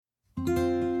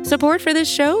Support for this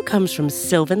show comes from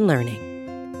Sylvan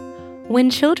Learning. When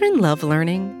children love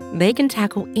learning, they can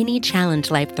tackle any challenge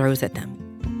life throws at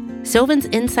them. Sylvan's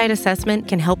Insight Assessment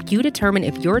can help you determine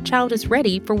if your child is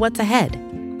ready for what's ahead.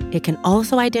 It can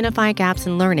also identify gaps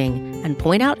in learning and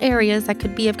point out areas that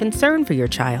could be of concern for your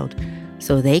child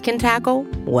so they can tackle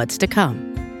what's to come.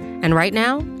 And right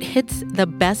now, it's the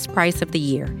best price of the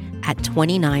year at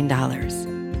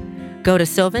 $29. Go to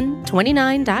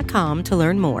sylvan29.com to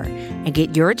learn more and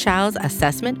get your child's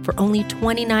assessment for only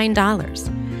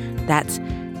 $29. That's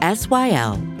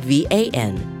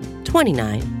SYLVAN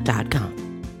 29.com.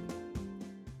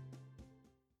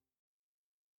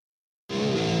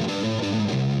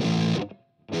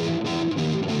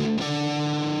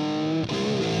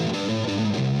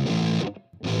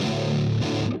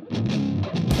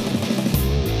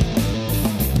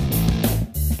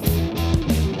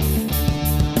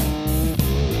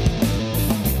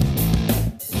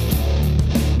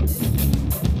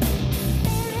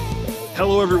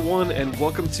 Hello, everyone, and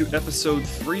welcome to episode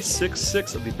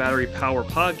 366 of the Battery Power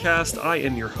Podcast. I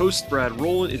am your host, Brad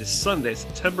Rowland. It is Sunday,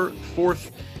 September 4th,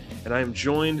 and I am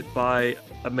joined by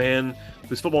a man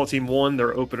whose football team won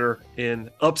their opener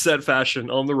in upset fashion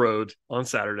on the road on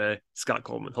Saturday, Scott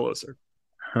Coleman. Hello, sir.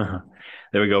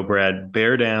 There we go, Brad.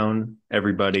 Bear down,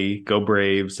 everybody. Go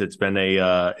Braves. It's been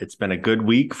a good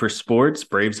week for sports.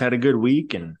 Braves had a good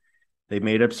week, and they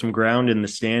made up some ground in the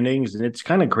standings, and it's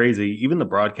kind of crazy. Even the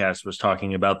broadcast was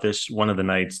talking about this one of the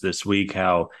nights this week,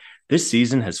 how this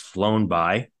season has flown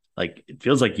by. Like, it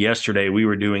feels like yesterday we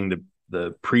were doing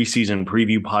the preseason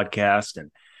preview podcast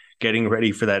and getting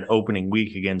ready for that opening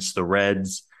week against the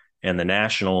Reds and the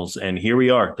Nationals. And here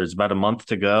we are. There's about a month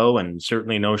to go, and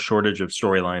certainly no shortage of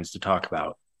storylines to talk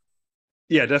about.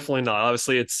 Yeah, definitely not.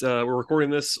 Obviously, it's we're recording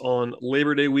this on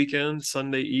Labor Day weekend,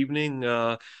 Sunday evening.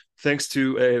 Thanks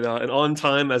to an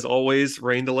on-time, as always,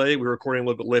 rain delay. We're recording a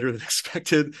little bit later than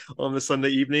expected on the Sunday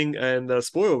evening. And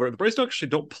spoiler alert, the Braves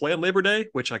don't play on Labor Day,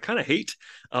 which I kind of hate.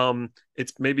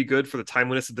 It's maybe good for the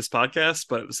timeliness of this podcast,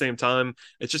 but at the same time,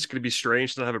 it's just going to be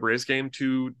strange to not have a Braves game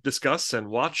to discuss and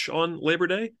watch on Labor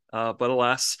Day. But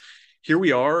alas, here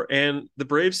we are, and the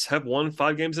Braves have won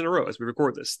 5 games in a row as we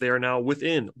record this. They are now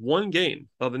within 1 game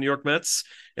of the New York Mets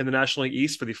in the National League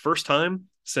East for the first time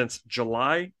since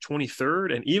July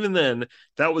 23rd. And even then,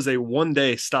 that was a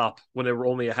one-day stop when they were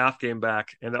only a half game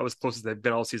back, and that was close as they've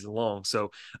been all season long.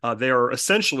 So they are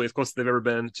essentially as close as they've ever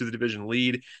been to the division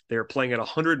lead. They are playing at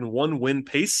 101 win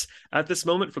pace at this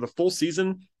moment for the full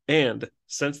season. And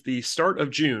since the start of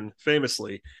June,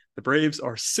 famously, the Braves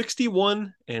are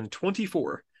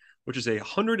 61-24. Which is a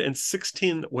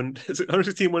 116 win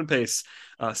pace.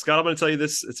 Scott, I'm going to tell you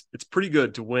this: it's pretty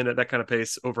good to win at that kind of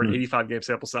pace over an 85 game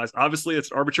sample size. Obviously, it's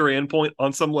an arbitrary endpoint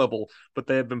on some level, but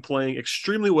they have been playing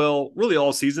extremely well, really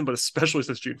all season, but especially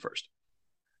since June 1st.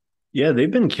 Yeah,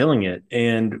 they've been killing it,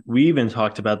 and we even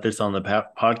talked about this on the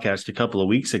podcast a couple of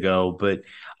weeks ago. But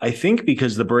I think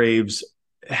because the Braves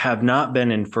have not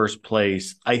been in first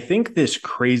place, I think this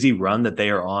crazy run that they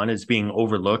are on is being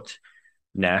overlooked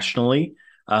nationally.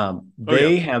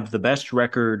 They have the best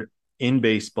record in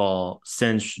baseball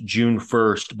since June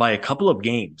 1st by a couple of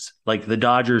games. Like, the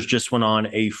Dodgers just went on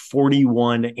a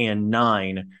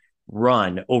 41-9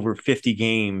 run over 50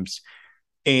 games.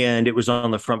 And it was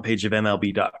on the front page of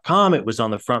MLB.com. It was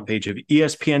on the front page of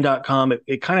ESPN.com.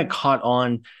 It kind of caught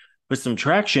on with some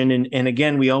traction. And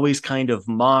again, we always kind of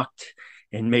mocked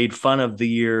and made fun of the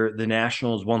year the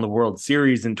Nationals won the World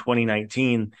Series in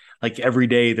 2019. Like, every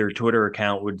day their Twitter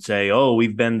account would say, "Oh,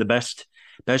 we've been the best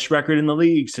record in the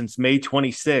league since May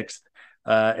 26th."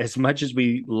 As much as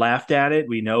we laughed at it,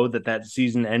 we know that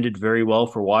season ended very well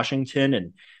for Washington.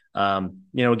 And,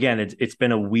 again, it's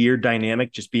been a weird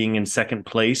dynamic just being in second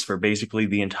place for basically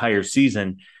the entire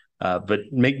season.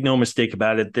 But make no mistake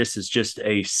about it, this is just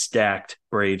a stacked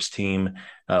Braves team.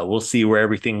 We'll see where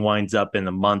everything winds up in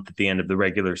the month at the end of the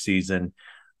regular season.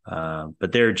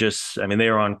 But they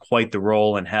are on quite the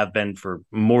roll and have been for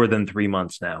more than 3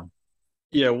 months now.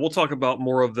 Yeah, we'll talk about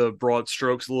more of the broad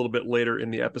strokes a little bit later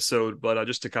in the episode, but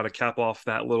just to kind of cap off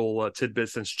that little tidbit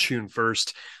since June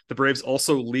 1st, the Braves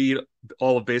also lead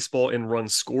all of baseball in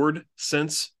runs scored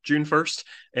since June 1st,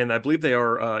 and I believe they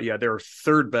are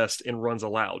third best in runs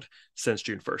allowed since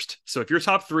June 1st. So if you're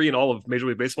top 3 in all of Major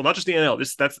League Baseball, not just the NL,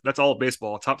 that's all of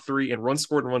baseball, top 3 in runs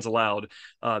scored and runs allowed,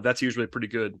 that's usually a pretty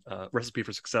good recipe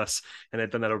for success, and they've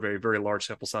done that over a very large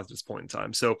sample size at this point in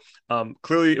time. So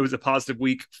clearly it was a positive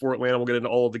week for Atlanta. We'll get into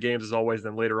all of the games as always,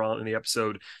 then later on in the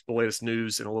episode, the latest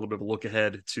news and a little bit of a look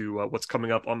ahead to what's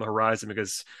coming up on the horizon,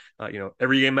 because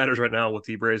every game matters right now with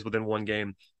the Braves within 1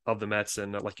 game of the Mets,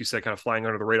 and like you said, kind of flying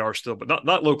under the radar still, but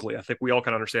not locally. I think we all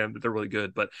kind of understand that they're really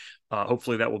good, but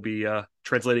hopefully that will be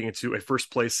translating into a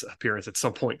first place appearance at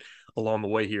some point along the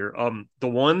way here. The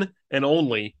one and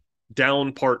only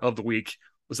down part of the week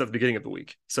was at the beginning of the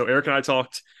week. So Eric and I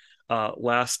talked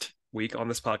last week on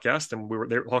this podcast, and we were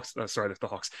there.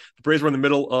 The Braves were in the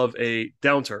middle of a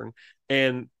downturn,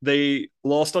 and they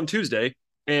lost on Tuesday.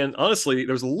 And honestly,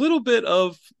 there was a little bit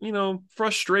of,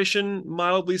 frustration,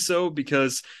 mildly so,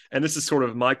 because, and this is sort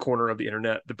of my corner of the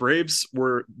internet, the Braves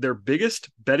were their biggest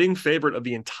betting favorite of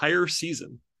the entire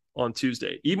season on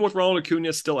Tuesday. Even with Ronald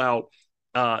Acuna still out,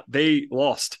 they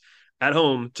lost at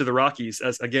home to the Rockies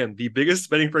as, again, the biggest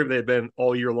betting favorite they had been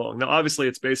all year long. Now, obviously,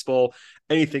 it's baseball.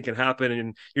 Anything can happen,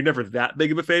 and you're never that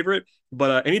big of a favorite.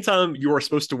 But anytime you are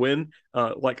supposed to win,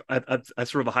 like at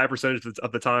sort of a high percentage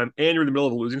of the time, and you're in the middle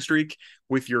of a losing streak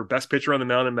with your best pitcher on the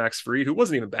mound, Max Fried, who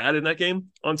wasn't even bad in that game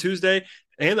on Tuesday.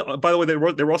 And by the way, they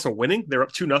were also winning. They're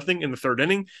up 2-0 in the third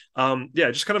inning.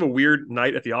 Just kind of a weird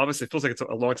night at the office. It feels like it's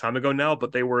a long time ago now,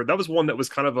 but that was one that was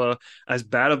kind of as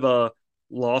bad of a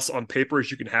loss on paper as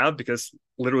you can have, because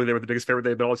literally they were the biggest favorite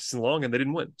they've been all season long, and they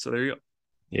didn't win. So there you go.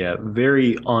 Yeah,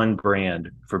 very on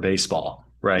brand for baseball,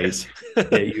 right? Yes.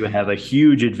 You have a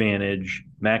huge advantage.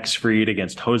 Max Fried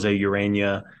against Jose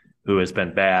Urena, who has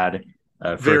been bad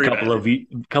for a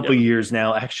couple of years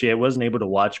now. Actually, I wasn't able to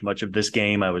watch much of this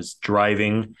game. I was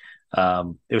driving.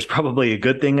 It was probably a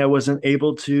good thing I wasn't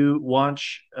able to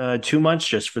watch too much,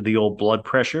 just for the old blood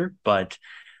pressure. But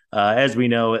as we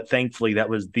know, thankfully, that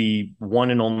was the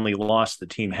one and only loss the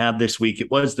team had this week.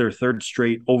 It was their third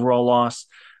straight overall loss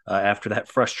after that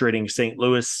frustrating St.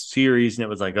 Louis series. And it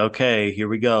was like, okay, here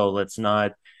we go. Let's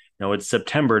not, it's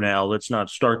September now. Let's not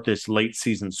start this late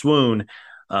season swoon.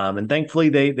 And thankfully,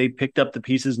 they picked up the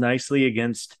pieces nicely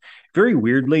against, very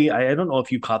weirdly, I don't know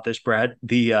if you caught this, Brad,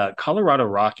 the Colorado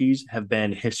Rockies have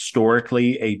been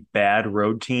historically a bad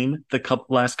road team the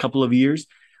last couple of years.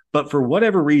 But for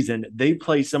whatever reason, they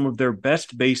play some of their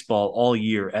best baseball all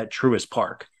year at Truist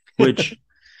Park, which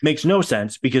makes no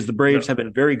sense because the Braves have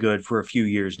been very good for a few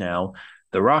years now.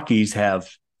 The Rockies have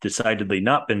decidedly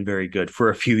not been very good for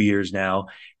a few years now.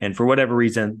 And for whatever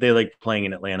reason, they like playing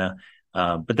in Atlanta.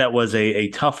 But that was a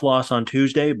tough loss on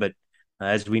Tuesday. But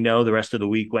as we know, the rest of the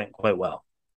week went quite well.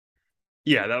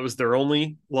 Yeah, that was their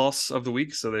only loss of the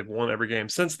week. So they've won every game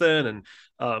since then. And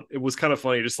it was kind of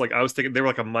funny. Just like I was thinking, they were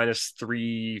like a minus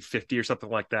 350 or something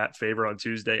like that favor on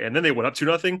Tuesday. And then they went up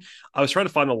 2-0. I was trying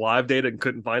to find the live data and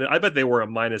couldn't find it. I bet they were a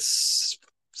minus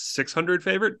 600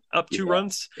 favorite, up 2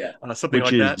 runs. Yeah. Something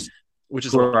like that. Which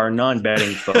is for our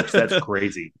non-betting folks, that's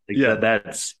crazy.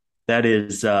 That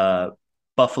is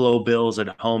Buffalo Bills at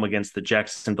home against the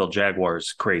Jacksonville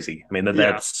Jaguars. Crazy. I mean,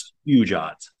 that's huge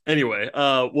odds. Anyway,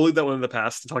 we'll leave that one in the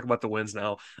past to talk about the wins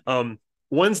now.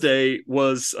 Wednesday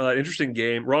was an interesting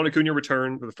game. Ronald Acuna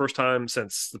returned for the first time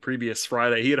since the previous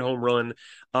Friday. He had a home run.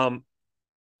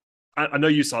 I know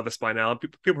you saw this by now.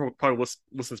 People probably listen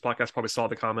to this podcast probably saw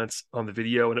the comments on the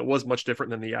video, and it was much different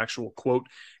than the actual quote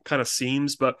kind of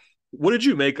seems. But what did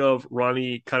you make of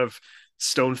Ronnie kind of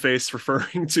stone-faced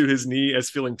referring to his knee as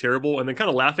feeling terrible and then kind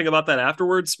of laughing about that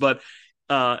afterwards? But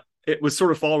it was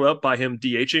sort of followed up by him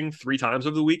DHing 3 times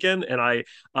over the weekend. And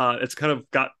it's kind of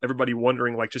got everybody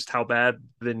wondering like just how bad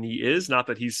the knee is. Not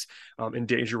that he's in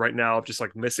danger right now of just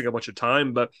like missing a bunch of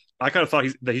time, but I kind of thought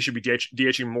that he should be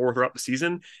DHing more throughout the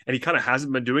season. And he kind of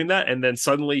hasn't been doing that. And then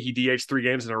suddenly he DH'd 3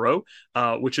 games in a row,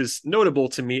 which is notable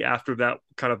to me after that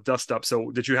kind of dust up. So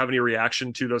did you have any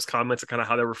reaction to those comments and kind of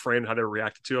how they were framed, how they were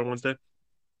reacted to on Wednesday?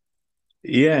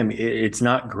 Yeah, I mean, it's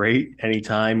not great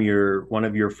anytime one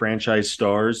of your franchise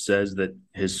stars says that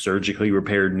his surgically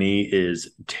repaired knee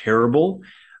is terrible.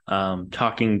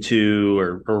 Talking to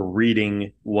or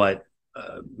reading what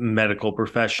medical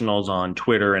professionals on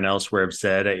Twitter and elsewhere have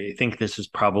said, I think this is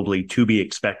probably to be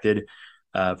expected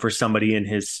for somebody in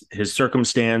his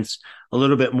circumstance. A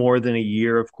little bit more than a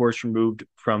year, of course, removed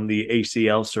from the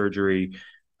ACL surgery.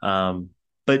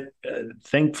 But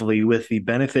thankfully, with the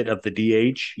benefit of the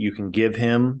DH, you can give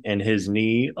him and his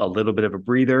knee a little bit of a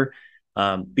breather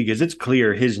because it's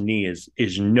clear his knee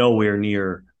is nowhere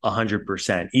near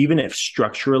 100%. Even if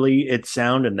structurally it's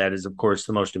sound, and that is, of course,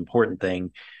 the most important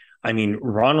thing. I mean,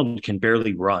 Ronald can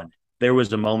barely run. There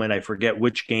was a moment, I forget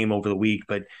which game over the week,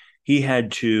 but he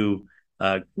had to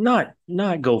not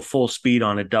go full speed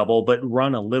on a double, but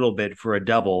run a little bit for a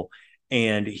double,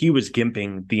 and he was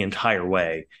gimping the entire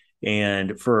way.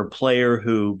 And for a player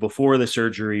who, before the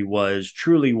surgery, was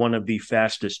truly one of the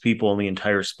fastest people in the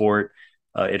entire sport,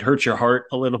 it hurts your heart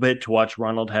a little bit to watch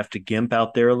Ronald have to gimp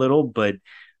out there a little. But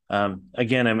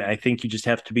Again, I think you just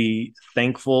have to be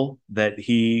thankful that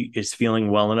he is feeling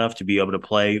well enough to be able to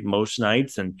play most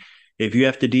nights. And if you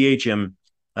have to DH him,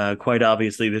 quite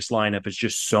obviously, this lineup is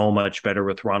just so much better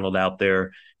with Ronald out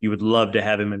there. You would love to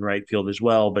have him in right field as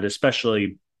well, but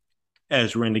especially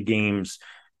as we're into games,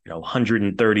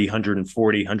 130,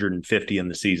 140, 150 in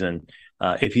the season.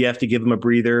 If you have to give him a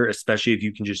breather, especially if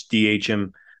you can just DH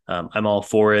him, I'm all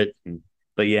for it.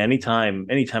 But yeah, anytime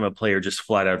a player just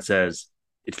flat out says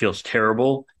it feels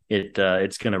terrible,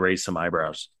 it's going to raise some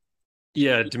eyebrows.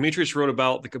 Yeah, Demetrius wrote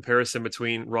about the comparison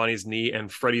between Ronnie's knee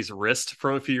and Freddie's wrist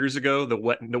from a few years ago, the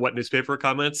wet newspaper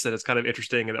comments, and it's kind of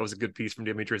interesting. And that was a good piece from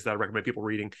Demetrius that I recommend people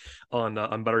reading on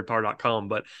BatteryPower.com.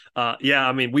 But yeah,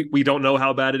 I mean, we don't know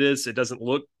how bad it is. It doesn't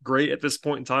look great at this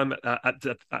point in time.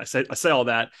 I say all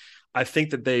that. I think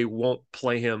that they won't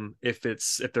play him if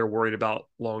they're worried about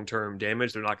long-term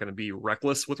damage. They're not going to be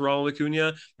reckless with Ronald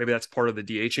Acuna. Maybe that's part of the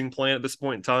DHing plan at this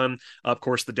point in time. Of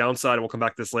course, the downside, and we'll come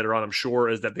back to this later on, I'm sure,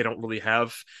 is that they don't really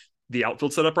have the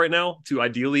outfield set up right now to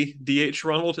ideally DH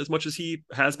Ronald as much as he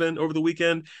has been over the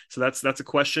weekend. So that's a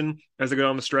question as they go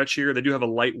down the stretch here. They do have a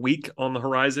light week on the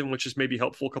horizon, which is maybe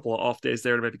helpful. A couple of off days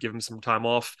there to maybe give him some time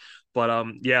off. But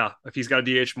yeah, if he's got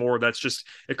to DH more, that's just,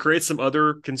 it creates some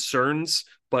other concerns.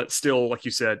 But still, like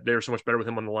you said, they're so much better with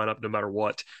him on the lineup no matter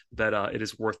what, that it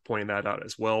is worth pointing that out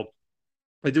as well.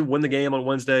 They did win the game on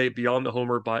Wednesday beyond the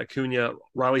homer by Acuna.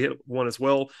 Riley hit one as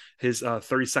well, his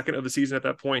 32nd of the season at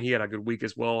that point. He had a good week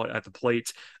as well at the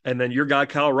plate. And then your guy,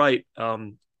 Kyle Wright,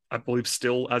 I believe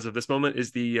still, as of this moment,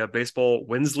 is the baseball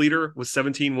wins leader with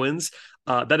 17 wins.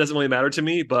 That doesn't really matter to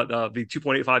me, but the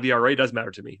 2.85 ERA does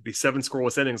matter to me. The 7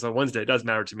 scoreless innings on Wednesday does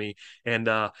matter to me. And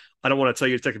I don't want to tell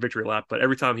you to take a victory lap, but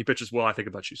every time he pitches well, I think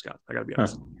about you, Scott. I got to be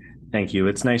honest. Thank you.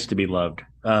 It's nice to be loved.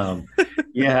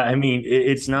 Yeah, I mean,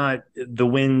 it's not, the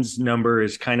wins number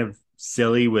is kind of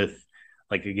silly with,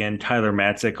 like, again, Tyler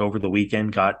Matzek over the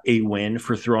weekend got a win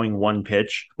for throwing one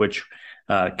pitch, which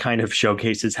kind of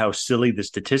showcases how silly the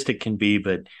statistic can be.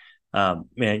 But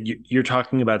man, you're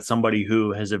talking about somebody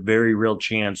who has a very real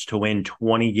chance to win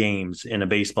 20 games in a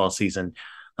baseball season,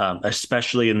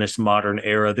 especially in this modern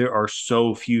era. There are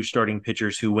so few starting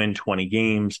pitchers who win 20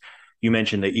 games. You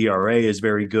mentioned the ERA is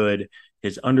very good.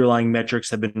 His underlying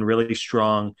metrics have been really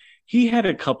strong. He had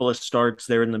a couple of starts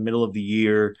there in the middle of the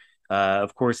year.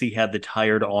 Of course, he had the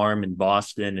tired arm in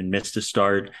Boston and missed a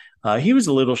start. He was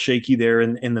a little shaky there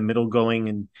in the middle going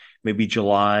in maybe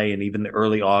July and even the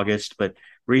early August. But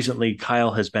recently,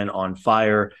 Kyle has been on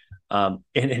fire. And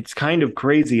it's kind of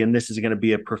crazy. And this is going to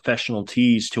be a professional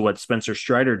tease to what Spencer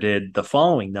Strider did the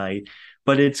following night.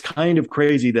 But it's kind of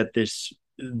crazy that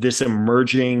this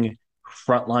emerging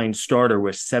frontline starter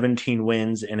with 17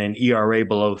 wins and an ERA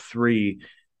below 3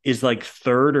 is like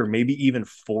third or maybe even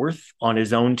fourth on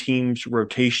his own team's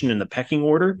rotation in the pecking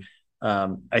order.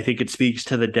 I think it speaks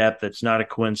to the depth. It's not a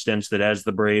coincidence that as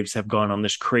the Braves have gone on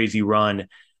this crazy run,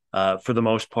 for the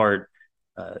most part,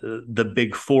 the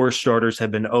big 4 starters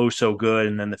have been oh so good,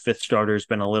 and then the 5th starter has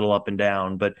been a little up and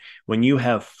down. But when you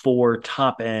have 4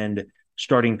 top end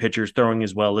starting pitchers throwing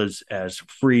as well as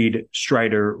Fried,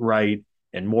 Strider, Wright,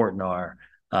 and Morton are,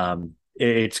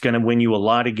 it's going to win you a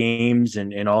lot of games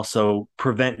and also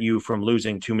prevent you from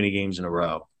losing too many games in a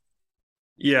row.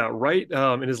 Yeah, right.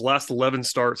 In his last 11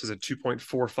 starts is a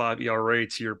 2.45 ERA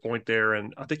to your point there.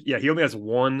 And I think, yeah, he only has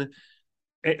one,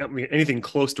 I mean, anything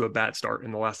close to a bad start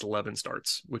in the last 11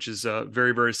 starts, which is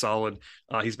very, very solid.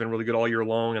 He's been really good all year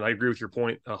long. And I agree with your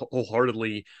point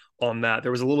wholeheartedly on that.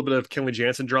 There was a little bit of Kenley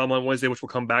Jansen drama on Wednesday, which we'll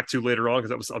come back to later on, because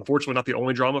that was unfortunately not the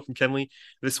only drama from Kenley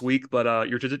this week. But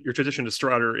your transition to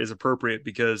Strider is appropriate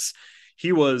because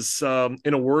he was,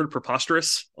 in a word,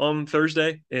 preposterous on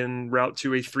Thursday en route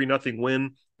to a 3-0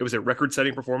 win. It was a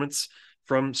record-setting performance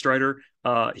from Strider.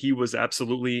 He was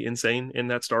absolutely insane in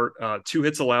that start. 2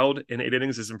 hits allowed in 8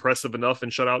 innings is impressive enough in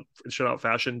shutout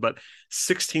fashion, but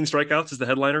 16 strikeouts is the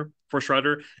headliner for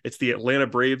Strider. It's the Atlanta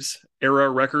Braves era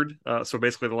record. So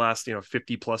basically the last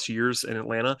 50 plus years in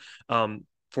Atlanta.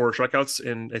 For strikeouts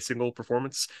in a single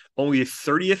performance. Only a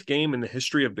 30th game in the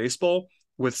history of baseball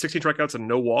with 16 strikeouts and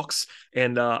no walks.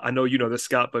 And I know you know this,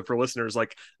 Scott, but for listeners,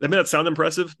 like, that may not sound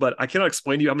impressive, but I cannot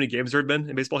explain to you how many games there have been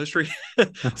in baseball history.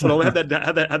 So to only have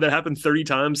that happen 30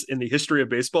 times in the history of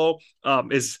baseball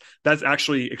that's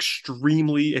actually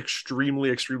extremely, extremely,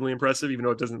 extremely impressive, even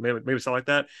though it doesn't maybe sound like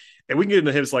that. And we can get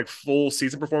into his like full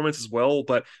season performance as well,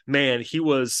 but man, he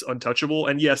was untouchable.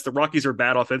 And yes, the Rockies are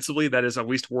bad offensively. That is at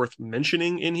least worth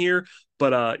mentioning in here.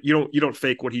 But you don't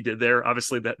fake what he did there.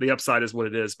 Obviously, that the upside is what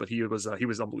it is. But he was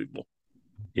unbelievable.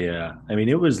 Yeah, I mean,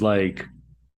 it was like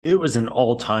It was an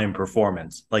all-time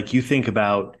performance. Like you think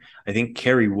about, I think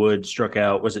Kerry Wood struck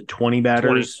out, was it 20 20.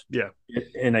 batters? Yeah.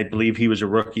 And I believe he was a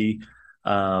rookie,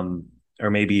 or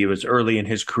maybe it was early in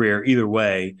his career. Either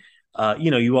way,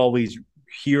 you always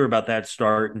hear about that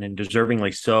start and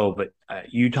deservingly so. But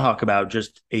you talk about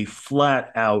just a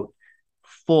flat out,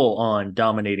 full on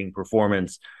dominating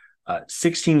performance.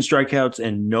 16 strikeouts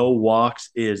and no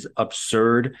walks is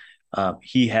absurd.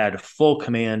 He had full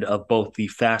command of both the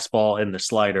fastball and the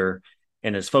slider.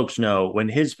 And as folks know, when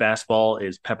his fastball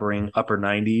is peppering upper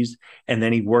 90s and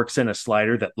then he works in a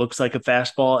slider that looks like a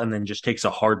fastball and then just takes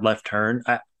a hard left turn,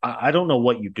 I don't know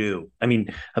what you do. I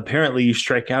mean, apparently you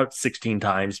strike out 16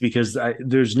 times because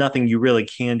there's nothing you really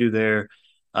can do there.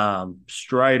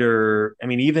 Strider, I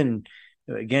mean, even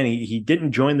again, he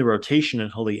didn't join the rotation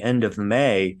until the end of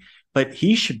May, but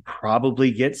he should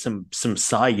probably get some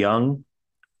Cy Young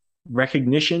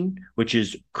recognition, which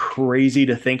is crazy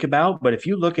to think about. But if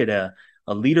you look at a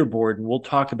leaderboard, and we'll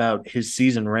talk about his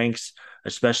season ranks,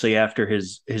 especially after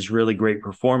his really great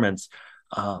performance,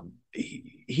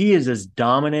 he is as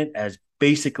dominant as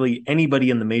basically anybody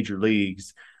in the major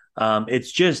leagues.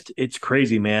 It's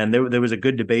crazy, man. There was a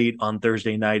good debate on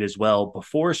Thursday night as well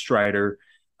before Strider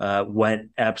went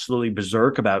absolutely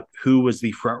berserk about who was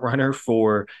the front runner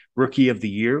for Rookie of the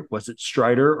Year. Was it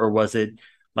Strider or was it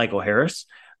Michael Harris?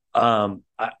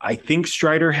 I think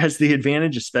Strider has the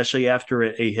advantage, especially after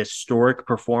a historic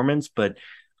performance. But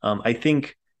I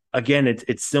think, again,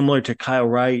 it's similar to Kyle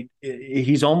Wright.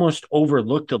 He's almost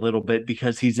overlooked a little bit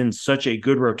because he's in such a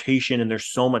good rotation and there's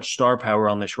so much star power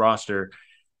on this roster.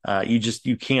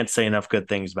 You can't say enough good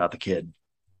things about the kid.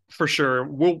 For sure.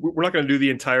 We're not going to do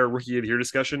the entire Rookie of the Year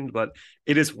discussion, but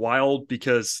it is wild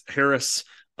because Harris,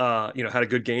 had a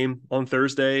good game on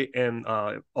Thursday and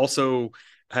also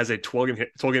has a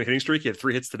 12-game hitting streak. He had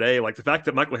 3 hits today. Like the fact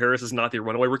that Michael Harris is not the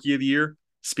runaway Rookie of the Year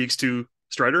speaks to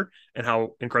Strider and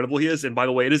how incredible he is. And by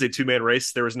the way, it is a 2-man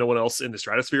race. There is no one else in the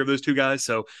stratosphere of those two guys.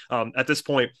 So at this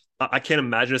point, I can't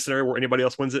imagine a scenario where anybody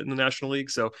else wins it in the National League.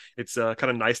 So it's kind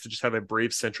of nice to just have a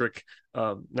Brave-centric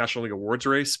National League awards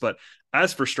race. But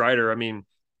as for Strider, I mean,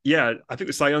 yeah, I think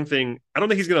the Cy Young thing, I don't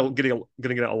think he's going to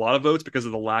get a lot of votes because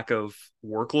of the lack of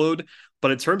workload.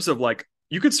 But in terms of like,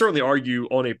 you could certainly argue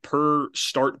on a per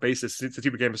start basis, since he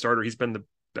became a starter, he's been the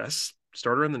best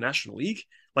starter in the National League.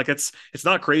 Like it's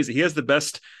not crazy. He has the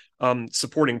best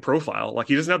supporting profile. Like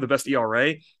he doesn't have the best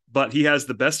ERA, but he has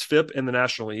the best FIP in the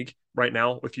National League right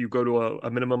now. If you go to a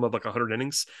minimum of like 100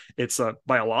 innings, it's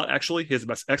by a lot, actually. He has the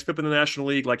best XFIP in the National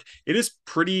League. Like it is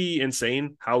pretty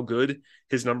insane how good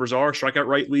his numbers are. Strikeout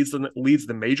rate leads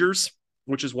the majors,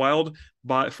 which is wild.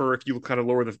 But for if you kind of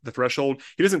lower the threshold,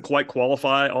 he doesn't quite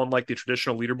qualify on like the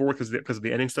traditional leaderboard because of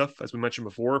the inning stuff, as we mentioned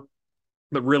before.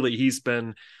 But really, he's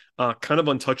been kind of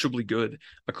untouchably good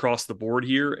across the board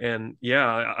here. And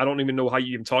yeah, I don't even know how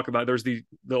you even talk about it. There's the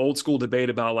old school debate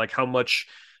about like how much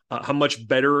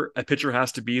better a pitcher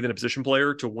has to be than a position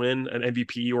player to win an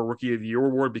MVP or Rookie of the Year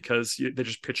award because they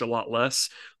just pitch a lot less.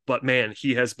 But man,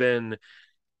 he has been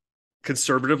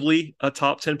conservatively a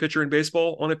top 10 pitcher in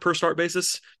baseball on a per start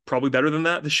basis, probably better than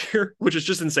that this year, which is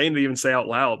just insane to even say out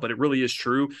loud, but it really is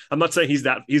true. I'm not saying he's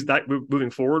that moving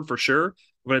forward for sure,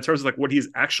 but in terms of like what he's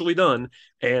actually done,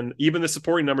 and even the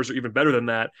supporting numbers are even better than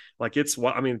that. Like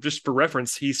just for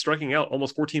reference, he's striking out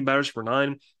almost 14 batters per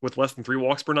 9 with less than 3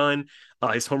 walks per 9.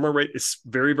 His home run rate is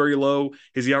very, very low.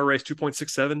 His ERA is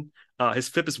 2.67. His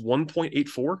FIP is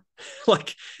 1.84.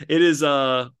 Like it is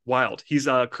wild. He's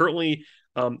currently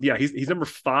he's number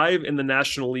 5 in the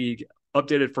National League,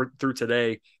 updated through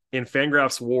today in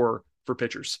Fangraphs WAR for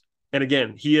pitchers. And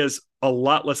again, he has a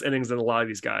lot less innings than a lot of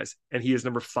these guys, and he is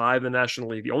number 5 in the National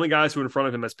League. The only guys who are in front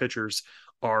of him as pitchers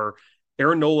are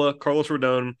Aaron Nola, Carlos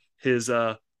Rodon, his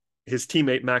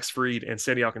teammate Max Fried, and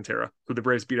Sandy Alcantara, who the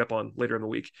Braves beat up on later in the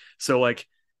week. So like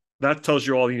that tells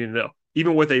you all you need to know.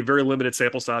 Even with a very limited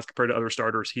sample size compared to other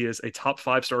starters, he is a top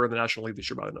 5 starter in the National League this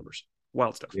year by the numbers.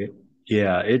 Wild stuff.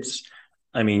 Yeah,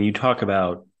 you talk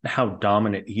about how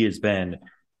dominant he has been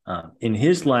in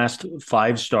his last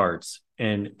 5 starts,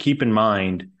 and keep in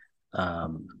mind,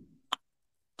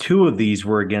 2 of these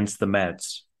were against the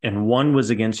Mets, and 1 was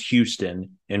against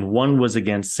Houston, and 1 was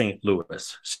against St.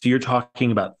 Louis. So you're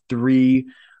talking about 3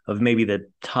 of maybe the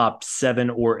top 7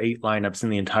 or 8 lineups in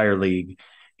the entire league.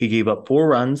 He gave up 4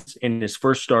 runs in his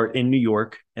first start in New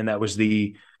York, and that was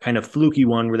the kind of fluky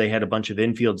one where they had a bunch of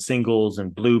infield singles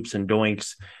and bloops and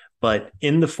doinks. But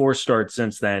in the 4 starts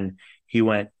since then, he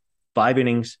went 5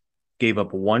 innings, gave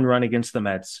up 1 run against the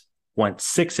Mets, went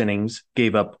 6 innings,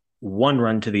 gave up 1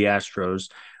 run to the Astros,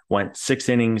 went 6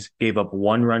 innings, gave up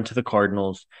 1 run to the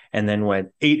Cardinals, and then went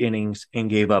 8 innings and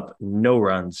gave up no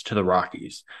runs to the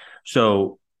Rockies.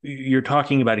 So you're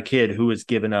talking about a kid who has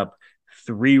given up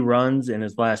 3 runs in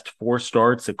his last 4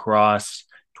 starts across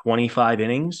 25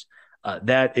 innings.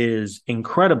 That is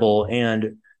incredible.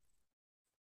 And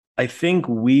I think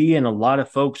we and a lot of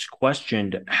folks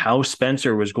questioned how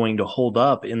Spencer was going to hold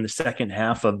up in the second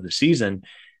half of the season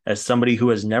as somebody who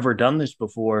has never done this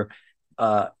before.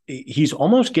 He's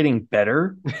almost getting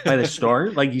better by the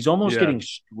start. Like he's almost getting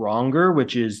stronger,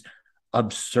 which is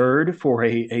absurd for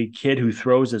a kid who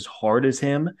throws as hard as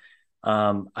him.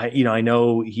 I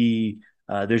know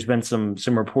there's been some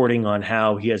reporting on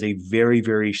how he has a very,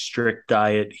 very strict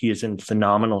diet. He is in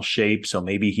phenomenal shape, so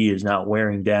maybe he is not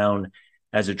wearing down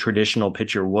as a traditional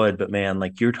pitcher would. But man,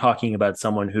 like you're talking about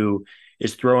someone who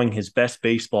is throwing his best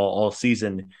baseball all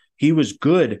season. He was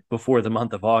good before the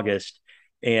month of August,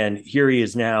 and here he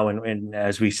is now. And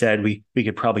as we said, we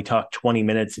could probably talk 20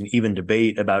 minutes and even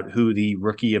debate about who the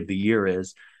rookie of the year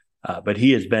is. But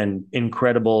he has been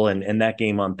incredible, and that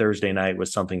game on Thursday night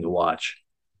was something to watch.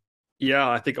 Yeah,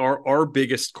 I think our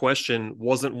biggest question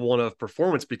wasn't one of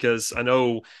performance, because I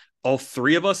know all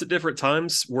three of us at different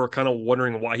times were kind of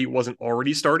wondering why he wasn't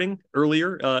already starting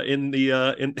earlier in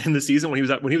the season when he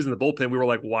was in the bullpen. We were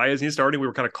like, why isn't he starting? We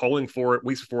were kind of calling for it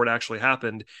weeks before it actually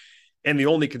happened. And the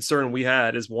only concern we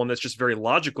had is one that's just very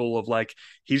logical of like,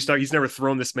 he's never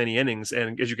thrown this many innings.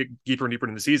 And as you get deeper and deeper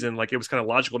into the season, like it was kind of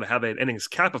logical to have an innings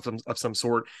cap of some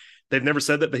sort. They've never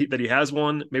said that he has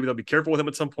one. Maybe they'll be careful with him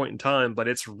at some point in time, but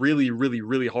it's really, really,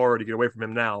 really hard to get away from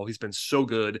him now. He's been so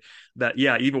good that,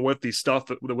 yeah, even with the stuff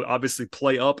that would obviously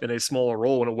play up in a smaller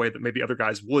role in a way that maybe other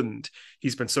guys wouldn't,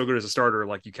 he's been so good as a starter.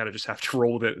 Like you kind of just have to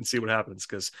roll with it and see what happens,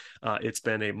 because it's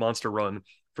been a monster run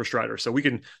for Strider. So we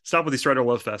can stop with the Strider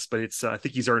love fest, but it's I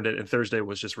think he's earned it, and Thursday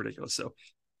was just ridiculous. So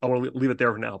I want to leave it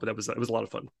there for now, but it was a lot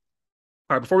of fun.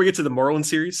 All right, before we get to the Marlins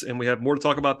series, and we have more to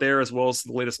talk about there, as well as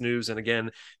the latest news, and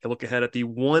again, a look ahead at the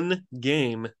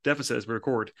 1-game deficit as we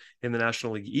record in the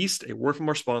National League East, a word from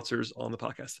our sponsors on the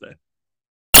podcast today.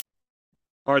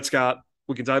 All right, Scott,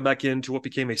 we can dive back into what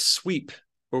became a sweep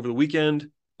over the weekend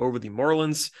over the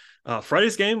Marlins.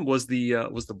 Friday's game was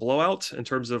the blowout in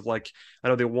terms of, like, I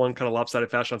know they won kind of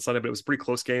lopsided fashion on Sunday, but it was a pretty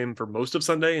close game for most of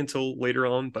Sunday until later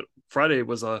on. But Friday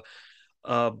was a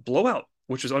blowout,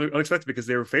 which was unexpected because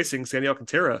they were facing Sandy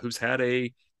Alcantara, who's had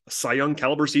a Cy Young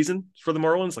caliber season for the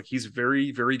Marlins. Like he's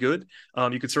very, very good.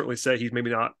 You could certainly say he's maybe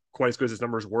not quite as good as his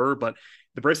numbers were, but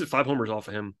the Braves hit 5 homers off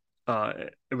of him.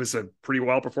 It was a pretty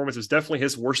wild performance. It was definitely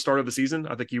his worst start of the season.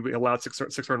 I think he allowed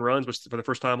six run runs, which for the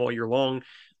first time all year long.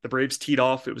 The Braves teed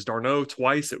off. It was d'Arnaud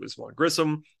twice. It was Juan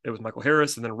Grissom. It was Michael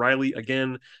Harris, and then Riley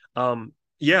again.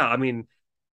 Yeah, I mean,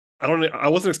 I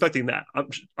wasn't expecting that.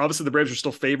 Obviously, the Braves are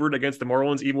still favored against the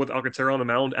Marlins, even with Alcantara on the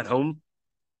mound at home.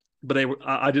 But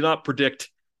I did not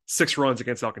predict 6 runs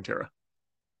against Alcantara.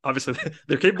 Obviously,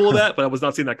 they're capable of that, but I was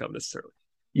not seeing that come necessarily.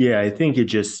 Yeah, I think it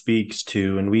just speaks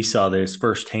to, and we saw this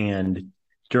firsthand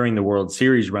during the World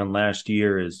Series run last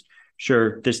year, is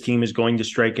sure, this team is going to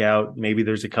strike out. Maybe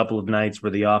there's a couple of nights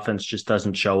where the offense just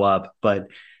doesn't show up, but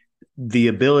the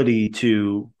ability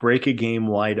to break a game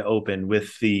wide open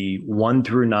with the 1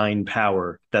 through 9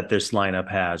 power that this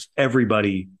lineup has,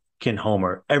 everybody can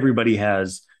homer. Everybody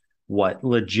has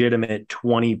legitimate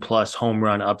 20 plus home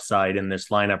run upside in this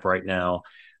lineup right now.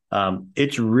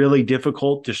 It's really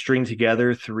difficult to string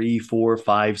together 3, 4,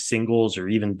 5 singles or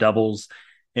even doubles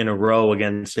in a row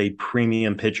against a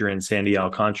premium pitcher in Sandy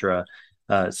Alcantara.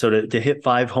 So to hit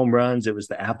 5 home runs, it was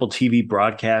the Apple TV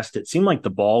broadcast. It seemed like the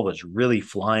ball was really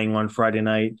flying on Friday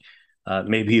night.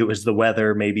 Maybe it was the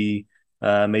weather. Maybe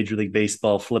Major League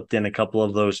Baseball flipped in a couple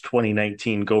of those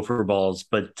 2019 Gopher balls.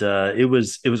 But it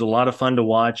was a lot of fun to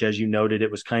watch. As you noted,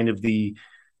 it was kind of the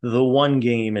one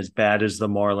game as bad as the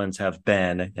Marlins have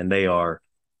been, and they are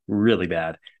really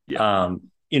bad. Yeah.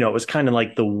 It was kind of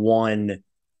like the one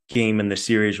game in the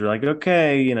series where like,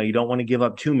 okay, you don't want to give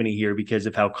up too many here, because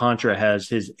if Alcantara has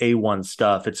his A1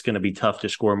 stuff, it's going to be tough to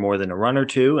score more than a run or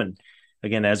two. And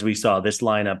again, as we saw, this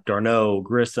lineup, d'Arnaud,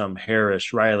 Grissom,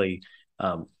 Harris, Riley,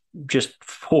 just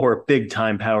 4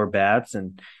 big-time power bats.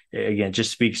 And again,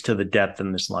 just speaks to the depth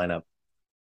in this lineup.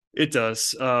 It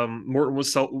does. Morton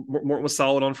was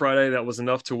solid on Friday. That was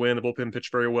enough to win. The bullpen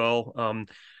pitched very well.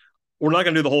 We're not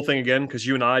going to do the whole thing again because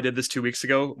you and I did this 2 weeks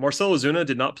ago. Marcell Ozuna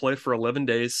did not play for 11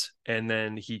 days, and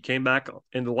then he came back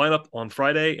in the lineup on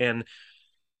Friday, and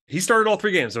he started all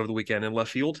 3 games over the weekend in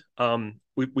left field.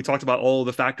 We talked about all of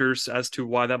the factors as to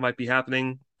why that might be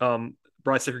happening.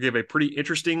 Bryce Sicker gave a pretty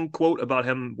interesting quote about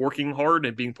him working hard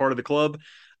and being part of the club.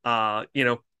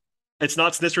 it's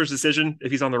not Snitker's decision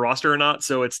if he's on the roster or not,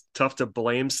 so it's tough to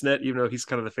blame Snit, even though he's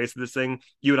kind of the face of this thing.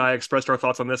 You and I expressed our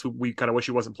thoughts on this. We kind of wish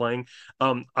he wasn't playing.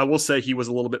 I will say he was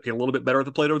a little bit better at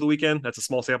the plate over the weekend. That's a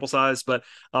small sample size, but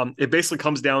it basically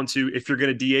comes down to if you're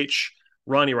going to DH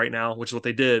Ronnie right now, which is what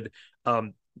they did.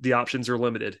 The options are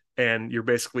limited, and you're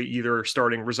basically either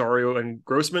starting Rosario and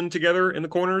Grossman together in the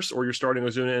corners, or you're starting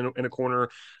Ozuna in a corner.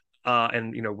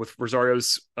 And with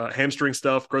Rosario's hamstring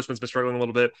stuff, Grossman's been struggling a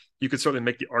little bit. You could certainly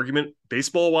make the argument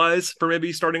baseball wise for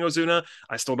maybe starting Ozuna.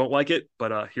 I still don't like it,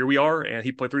 but here we are, and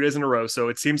he played 3 days in a row. So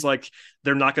it seems like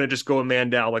they're not going to just go a man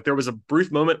down. Like there was a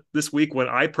brief moment this week when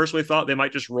I personally thought they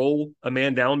might just roll a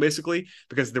man down basically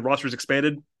because the roster's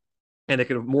expanded and they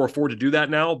can more afford to do that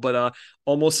now. But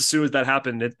almost as soon as that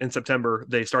happened in September,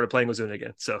 they started playing Ozuna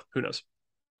again. So who knows?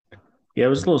 Yeah, I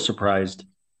was a little surprised.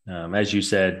 As you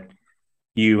said,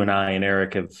 you and I and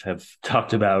Eric have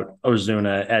talked about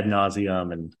Ozuna ad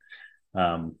nauseum.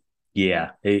 And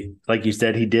like you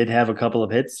said, he did have a couple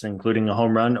of hits, including a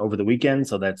home run over the weekend.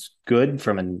 So that's good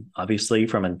from an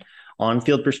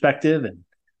on-field perspective. And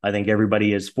I think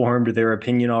everybody has formed their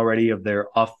opinion already of their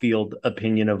off-field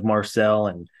opinion of Marcell.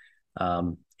 And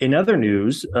in other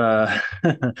news,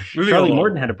 Charlie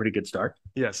Morton had a pretty good start.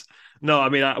 Yes. No, I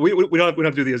mean, we don't have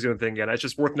to do the Ozuna thing again. It's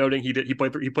just worth noting he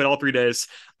played all 3 days,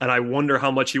 and I wonder how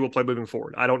much he will play moving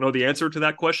forward. I don't know the answer to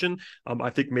that question.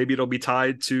 I think maybe it'll be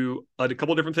tied to a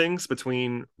couple different things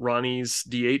between Ronnie's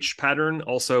DH pattern.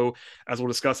 Also, as we'll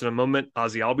discuss in a moment,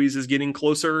 Ozzy Albies is getting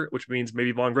closer, which means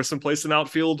maybe Vaughn Grissom plays some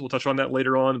outfield. We'll touch on that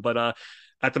later on, but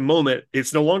at the moment,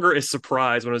 it's no longer a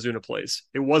surprise when Ozuna plays.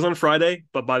 It was on Friday,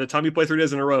 but by the time you play 3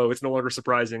 days in a row, it's no longer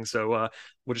surprising. So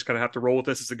we'll just kind of have to roll with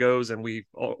this as it goes, and we've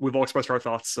all expressed our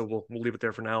thoughts, so we'll leave it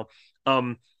there for now.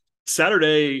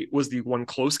 Saturday was the one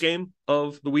close game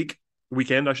of the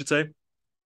weekend, I should say.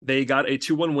 They got a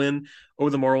 2-1 win over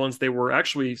the Marlins.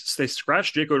 They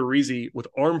scratched Jake Odorizzi with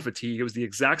arm fatigue. It was the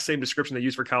exact same description they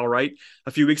used for Kyle Wright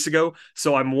a few weeks ago.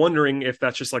 So I'm wondering if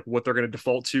that's just like what they're going to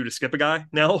default to skip a guy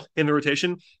now in the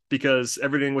rotation, because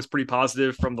everything was pretty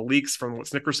positive from the leaks, from what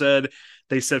Snitker said.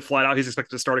 They said flat out he's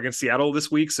expected to start against Seattle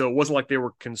this week. So it wasn't like they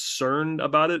were concerned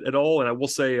about it at all. And I will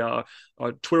say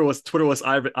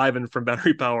Twitterless Ivan from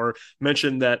Battery Power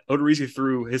mentioned that Odorizzi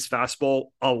threw his fastball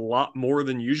a lot more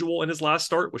than usual in his last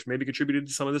start, which maybe contributed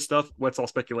to some of this stuff. That's all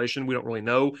speculation. We don't really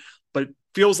know, but it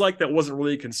feels like that wasn't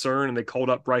really a concern. And they called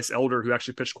up Bryce Elder, who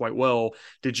actually pitched quite well.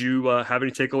 Did you have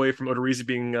any takeaway from Odorizzi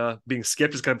being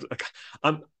skipped? Is kind of like,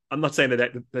 I'm not saying that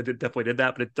it definitely did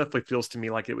that, but it definitely feels to me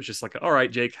like it was just like, all right,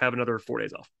 Jake, have another 4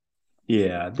 days off.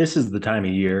 Yeah, this is the time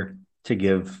of year to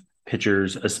give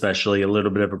pitchers especially a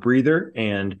little bit of a breather.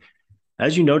 And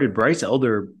as you noted, Bryce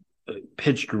Elder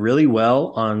pitched really well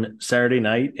on Saturday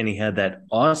night, and he had that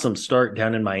awesome start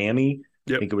down in Miami.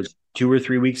 Yep. I think it was 2 or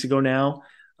 3 weeks ago now.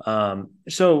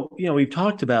 So, we've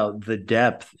talked about the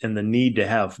depth and the need to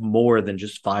have more than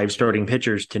just 5 starting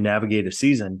pitchers to navigate a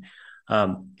season.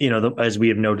 As we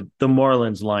have noted, the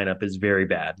Marlins lineup is very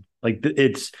bad. Like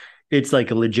it's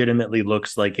like legitimately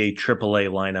looks like a AAA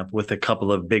lineup with a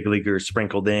couple of big leaguers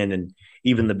sprinkled in, and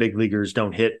even the big leaguers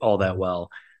don't hit all that well.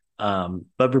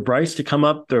 But for Bryce to come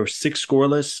up, there were 6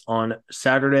 scoreless on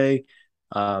Saturday.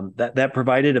 That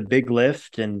provided a big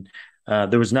lift, and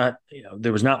there was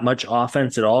not much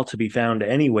offense at all to be found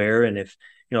anywhere. And if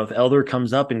Elder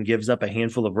comes up and gives up a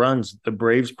handful of runs, the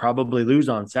Braves probably lose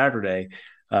on Saturday.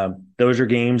 Those are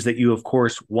games that you, of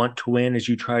course, want to win as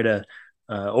you try to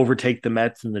overtake the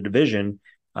Mets in the division.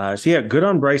 Good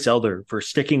on Bryce Elder for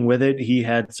sticking with it. He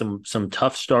had some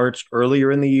tough starts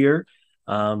earlier in the year.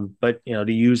 But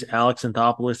to use Alex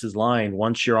Anthopoulos' line,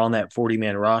 once you're on that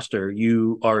 40-man roster,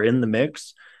 you are in the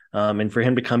mix. And for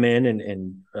him to come in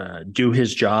and do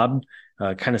his job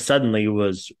kind of suddenly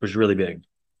was really big.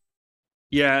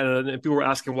 Yeah, and if people were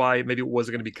asking why maybe it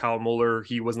wasn't going to be Kyle Muller,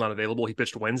 he was not available. He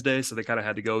pitched Wednesday, so they kind of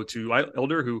had to go to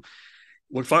Elder, who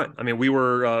looked fine. I mean, we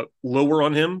were lower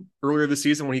on him earlier this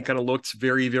season when he kind of looked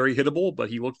very, very hittable, but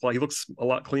he looks a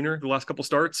lot cleaner the last couple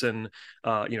starts. And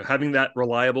having that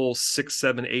reliable 6,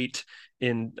 7, 8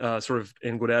 in sort of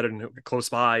in Gwinnett and close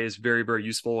by is very, very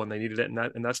useful. And they needed it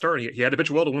in that start. He had to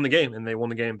pitch well to win the game, and they won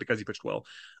the game because he pitched well.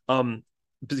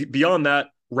 Beyond that,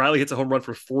 Riley hits a home run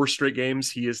for 4 straight games.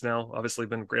 He has now obviously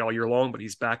been great all year long, but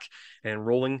he's back and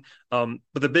rolling. But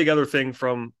the big other thing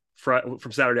from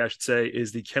Saturday, I should say,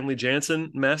 is the Kenley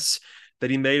Jansen mess that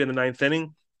he made in the 9th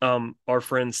inning. Our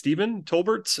friend Steven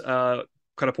Tolbert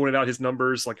kind of pointed out his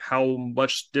numbers, like how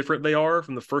much different they are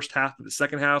from the first half to the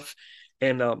second half.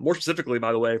 And more specifically,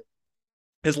 by the way,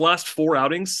 his last 4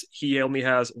 outings, he only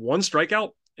has 1 strikeout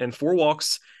and 4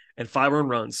 walks and 5 earned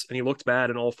runs, and he looked bad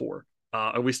in all 4.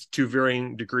 at least to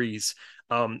varying degrees.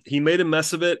 He made a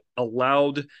mess of it,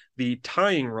 allowed the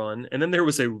tying run, and then there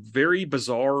was a very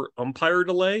bizarre umpire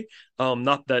delay.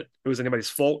 Not that it was anybody's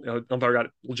fault. Umpire got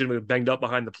legitimately banged up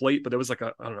behind the plate, but there was like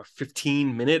I don't know,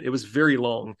 15-minute. It was very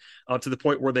long, to the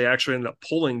point where they actually ended up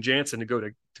pulling Jansen to go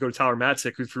to Tyler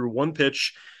Matzik, who threw one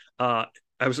pitch.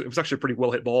 It was actually a pretty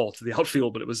well hit ball to the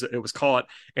outfield, but it was caught,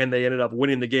 and they ended up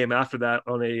winning the game after that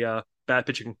on a bad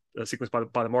pitching sequence by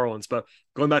the Marlins. But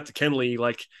going back to Kenley,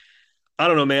 like, I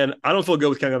don't know, man. I don't feel good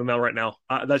with Kenley on the mound right now.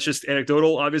 That's just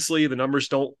anecdotal. Obviously, the numbers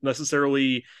don't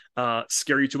necessarily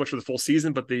scare you too much for the full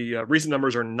season, but the recent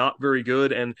numbers are not very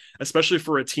good, and especially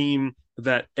for a team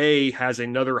that has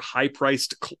another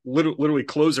high-priced, literally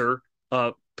closer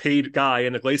paid guy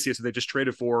in Iglesias who they just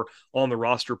traded for on the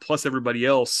roster, plus everybody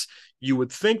else. You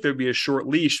would think there'd be a short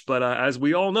leash, but as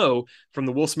we all know from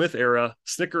the Will Smith era,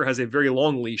 Snitker has a very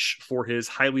long leash for his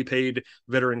highly paid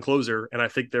veteran closer, and I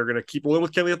think they're going to keep rolling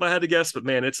with Kenley if I had to guess, but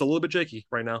man, it's a little bit shaky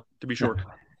right now, to be sure.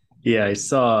 Yeah, I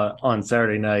saw on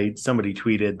Saturday night somebody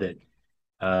tweeted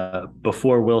that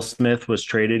before Will Smith was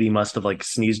traded, he must have like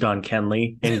sneezed on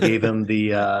Kenley and gave him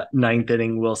the ninth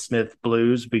inning Will Smith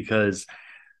blues, because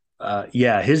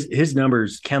his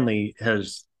numbers, Kenley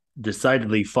has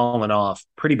decidedly fallen off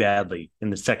pretty badly in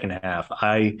the second half.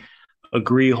 I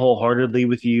agree wholeheartedly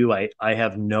with you. I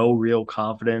have no real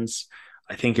confidence.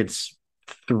 I think it's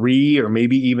 3 or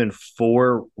maybe even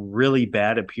 4 really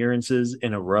bad appearances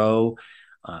in a row.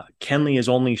 Kenley has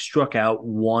only struck out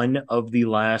 1 of the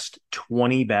last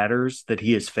 20 batters that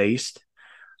he has faced.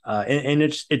 And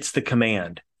it's the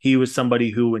command. He was somebody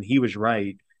who, when he was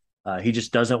right, he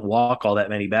just doesn't walk all that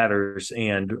many batters.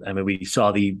 And I mean, we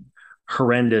saw the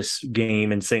horrendous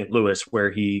game in St. Louis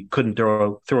where he couldn't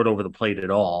throw it over the plate at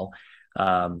all.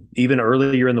 Even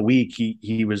earlier in the week,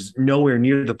 he was nowhere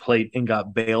near the plate and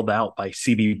got bailed out by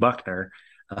CB Buckner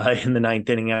in the 9th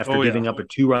inning after giving up a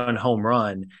 2-run home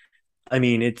run. I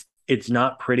mean, it's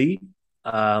not pretty.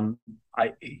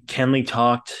 Kenley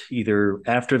talked either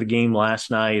after the game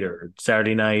last night or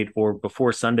Saturday night or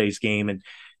before Sunday's game, and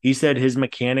he said his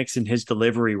mechanics and his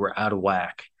delivery were out of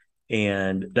whack.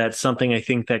 And that's something I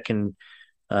think that can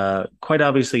quite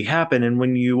obviously happen. And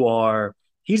when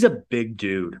he's a big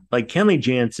dude. Like, Kenley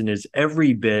Jansen is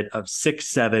every bit of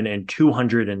 6'7" and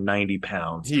 290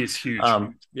 pounds. He is huge.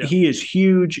 He is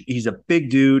huge. He's a big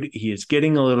dude. He is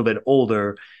getting a little bit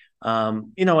older.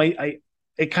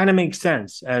 It kind of makes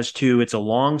sense as to it's a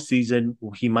long season.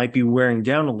 He might be wearing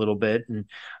down a little bit. And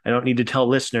I don't need to tell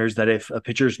listeners that if a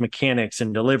pitcher's mechanics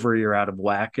and delivery are out of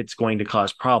whack, it's going to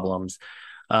cause problems.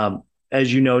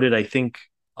 As you noted, I think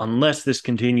unless this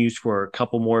continues for a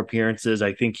couple more appearances,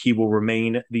 I think he will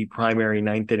remain the primary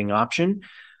 9th inning option.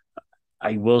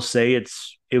 I will say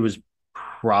it was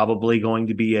probably going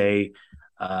to be a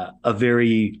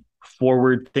very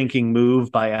forward-thinking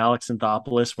move by Alex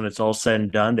Anthopoulos when it's all said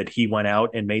and done, that he went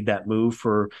out and made that move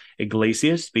for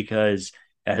Iglesias, because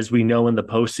as we know in the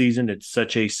postseason, it's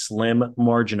such a slim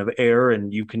margin of error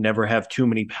and you can never have too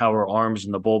many power arms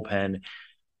in the bullpen.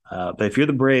 But if you're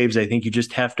the Braves, I think you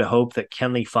just have to hope that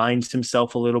Kenley finds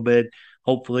himself a little bit.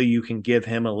 Hopefully you can give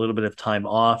him a little bit of time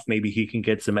off. Maybe he can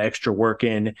get some extra work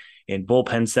in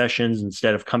bullpen sessions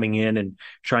instead of coming in and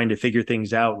trying to figure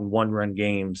things out in 1-run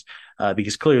games.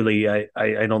 Because clearly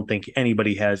I don't think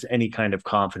anybody has any kind of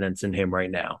confidence in him right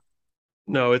now.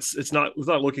 No, it's not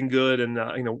looking good, and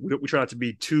we try not to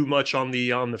be too much on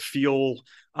the feel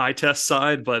eye test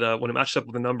side, but when it matches up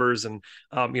with the numbers, and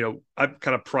I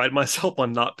kind of pride myself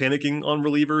on not panicking on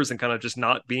relievers and kind of just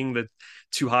not being the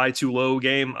too high, too low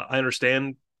game. I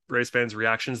understand Braves fans'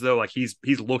 reactions, though. Like, he's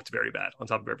looked very bad on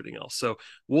top of everything else. So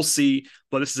we'll see.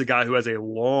 But this is a guy who has a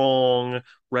long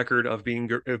record of being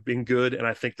good, and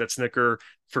I think that Snitker,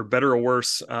 for better or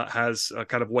worse, has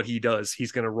kind of what he does.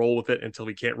 He's going to roll with it until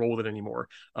he can't roll with it anymore.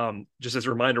 Just as a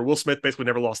reminder, Will Smith basically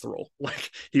never lost the role.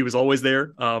 Like, he was always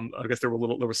there. I guess there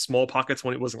were small pockets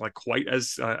when it wasn't like quite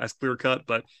as clear cut,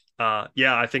 but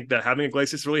I think that having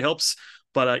Iglesias really helps.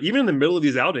 But even in the middle of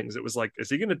these outings, it was like, is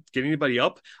he going to get anybody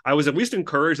up? I was at least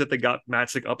encouraged that they got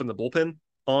Matzik up in the bullpen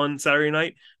on Saturday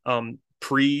night.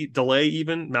 Pre-delay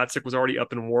even, Matzik was already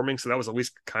up and warming, so that was at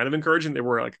least kind of encouraging. They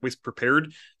were like at least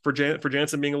prepared for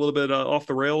Jansen being a little bit off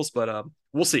the rails, but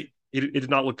we'll see. It did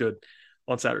not look good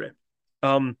on Saturday.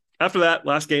 After that,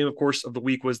 last game, of course, of the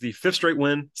week was the 5th straight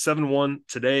win, 7-1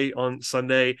 today on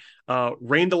Sunday.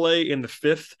 Rain delay in the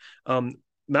 5th.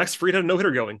 Max Fried had a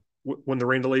no-hitter going when the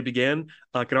rain delay began.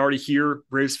 I could already hear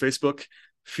Braves Facebook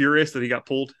furious that he got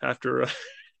pulled after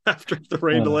after the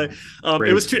rain delay.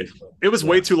 Braves it was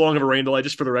way too long of a rain delay,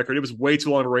 just for the record. It was way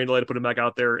too long of a rain delay to put him back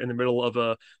out there in the middle of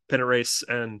a pennant race.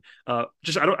 And I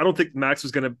don't think Max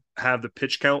was going to have the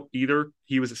pitch count either.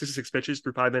 He was at 66 pitches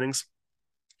through 5 innings.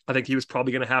 I think he was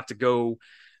probably going to have to go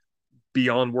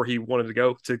beyond where he wanted to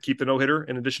go to keep the no-hitter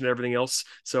in addition to everything else.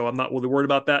 So I'm not really worried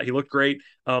about that. He looked great.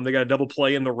 They got a double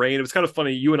play in the rain. It was kind of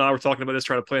funny. You and I were talking about this,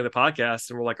 trying to play in the podcast,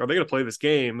 and we're like, are they going to play this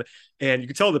game? And you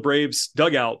could tell the Braves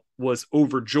dugout was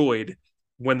overjoyed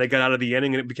when they got out of the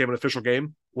inning and it became an official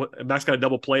game. Max got a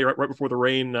double play right before the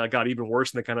rain got even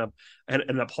worse, and they kind of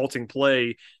ended up halting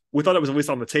play. We thought it was at least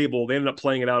on the table. They ended up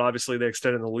playing it out. Obviously, they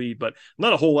extended the lead, but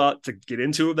not a whole lot to get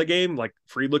into the game. Like,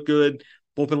 Fried looked good.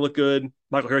 Bullpen looked good.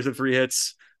 Michael Harris had 3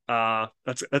 hits.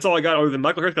 That's all I got. Other than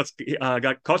Michael Harris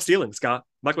got caught stealing. Scott,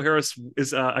 Michael Harris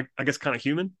is I guess kind of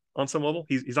human on some level.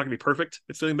 He's not going to be perfect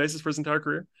at stealing bases for his entire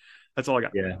career. That's all I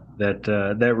got. Yeah,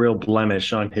 that real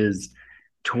blemish on his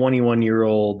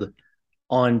 21-year-old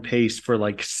on pace for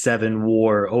like 7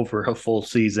 WAR over a full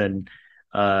season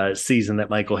that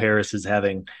Michael Harris is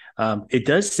having. It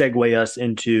does segue us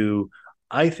into,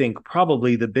 I think,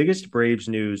 probably the biggest Braves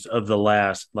news of the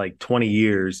last like 20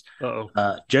 years.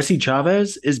 Jesse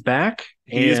Chavez is back.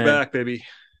 He is back, baby.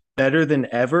 Better than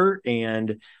ever,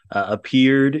 and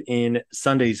appeared in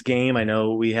Sunday's game. I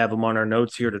know we have him on our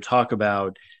notes here to talk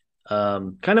about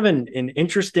kind of an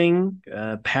interesting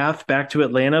path back to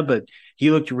Atlanta, but he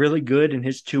looked really good in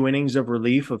his 2 innings of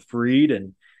relief of Fried,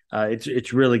 and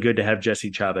it's really good to have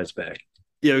Jesse Chavez back.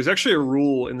 Yeah, there's actually a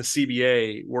rule in the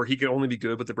CBA where he can only be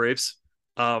good with the Braves.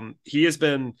 He has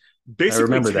been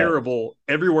basically terrible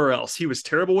everywhere else. He was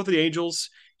terrible with the Angels.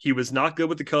 He was not good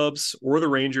with the Cubs or the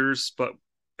Rangers, but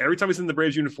every time he's in the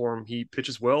Braves uniform, he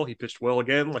pitches well. He pitched well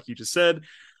again, like you just said,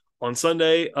 on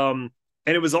Sunday.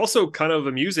 And it was also kind of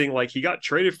amusing. Like, he got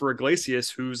traded for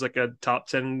Iglesias, who's like a top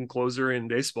 10 closer in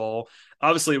baseball.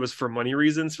 Obviously, it was for money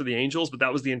reasons for the Angels, but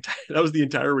that was the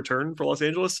entire return for Los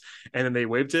Angeles. And then they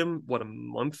waived him, a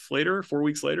month later, 4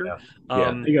 weeks later.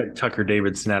 Yeah. They got Tucker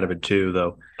Davidson out of it too,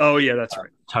 though. Oh yeah, that's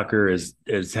right. Tucker is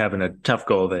having a tough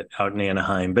go of it out in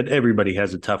Anaheim, but everybody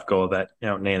has a tough go of it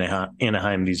out in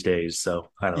Anaheim these days. So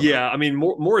I don't know. Yeah, I mean,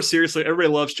 more seriously, everybody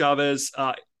loves Chavez.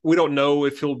 We don't know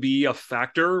if he'll be a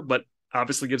factor, but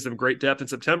obviously gives them great depth in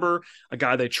September, a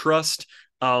guy they trust.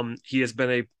 He has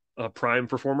been a prime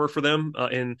performer for them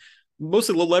in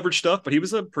mostly low leverage stuff, but he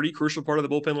was a pretty crucial part of the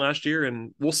bullpen last year,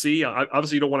 and we'll see.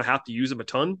 Obviously, you don't want to have to use him a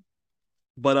ton,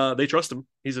 but they trust him.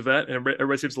 He's a vet, and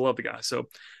everybody seems to love the guy. So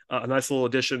a nice little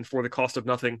addition for the cost of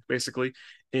nothing, basically,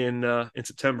 in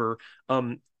September.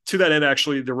 To that end,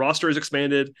 actually, the roster is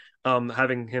expanded.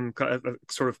 Having him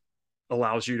sort of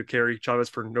allows you to carry Chavez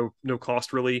for no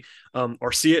cost, really.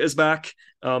 Arcia is back.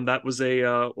 That was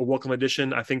a welcome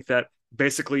addition. I think that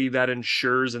basically that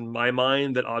ensures, in my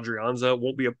mind, that Adrianza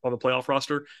won't be on the playoff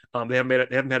roster. They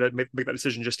haven't had to make that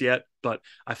decision just yet, but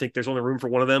I think there's only room for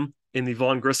one of them in the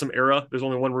Vaughn Grissom era. There's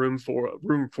only one room for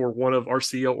one of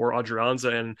Arcia or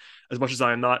Adrianza, and as much as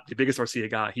I am not the biggest Arcia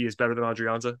guy, he is better than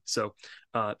Adrianza. So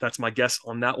that's my guess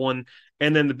on that one.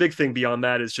 And then the big thing beyond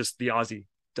that is just the Ozzie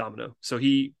domino. So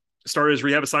he started his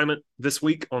rehab assignment this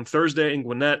week on Thursday in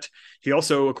Gwinnett. He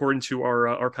also, according to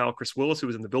our pal Chris Willis, who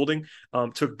was in the building,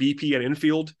 took BP and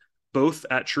infield both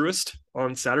at Truist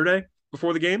on Saturday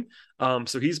before the game.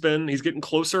 So he's getting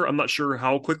closer. I'm not sure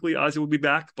how quickly Ozzie will be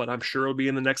back, but I'm sure it'll be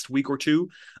in the next week or two.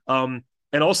 And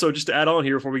also, just to add on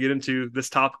here before we get into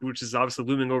this topic, which is obviously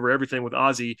looming over everything with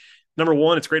Ozzie, number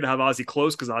one, it's great to have Ozzie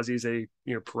close because Ozzie is a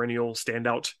perennial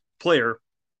standout player.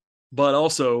 But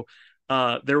also,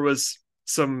 there was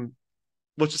some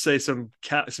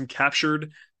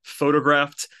captured,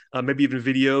 photographed, maybe even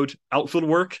videoed outfield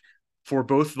work for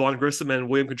both Vaughn Grissom and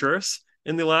William Contreras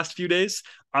in the last few days.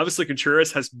 Obviously,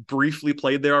 Contreras has briefly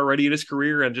played there already in his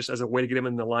career, and just as a way to get him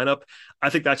in the lineup, I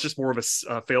think that's just more of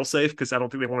a fail-safe because I don't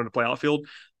think they want him to play outfield.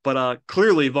 But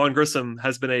clearly, Vaughn Grissom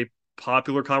has been a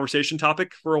popular conversation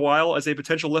topic for a while as a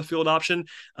potential left field option.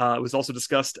 It was also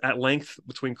discussed at length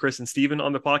between Chris and Steven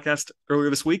on the podcast earlier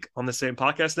this week on the same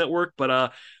podcast network.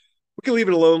 But we can leave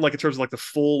it alone, like in terms of like the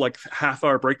full like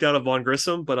half-hour breakdown of Vaughn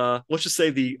Grissom. But let's just say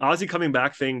the Ozzie coming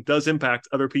back thing does impact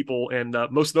other people, and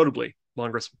most notably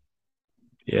Vaughn Grissom.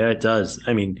 Yeah, it does.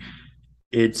 I mean,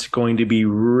 it's going to be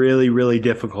really, really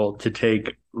difficult to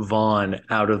take Vaughn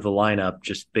out of the lineup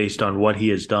just based on what he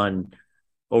has done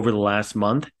over the last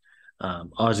month.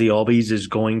 Ozzie Albies is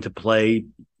going to play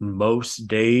most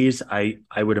days. I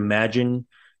would imagine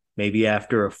maybe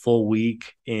after a full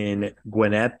week in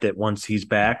Gwinnett that once he's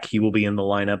back, he will be in the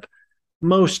lineup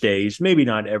most days, maybe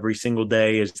not every single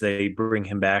day as they bring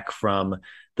him back from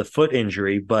the foot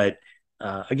injury. But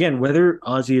Again, whether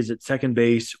Ozzy is at second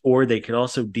base or they could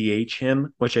also DH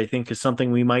him, which I think is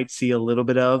something we might see a little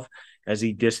bit of as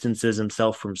he distances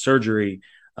himself from surgery.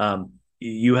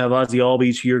 You have Ozzy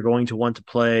Albies who you're going to want to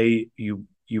play. You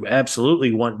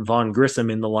absolutely want Vaughn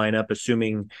Grissom in the lineup,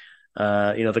 assuming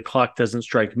the clock doesn't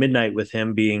strike midnight with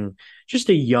him being just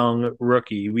a young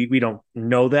rookie. We don't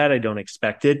know that. I don't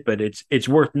expect it, but it's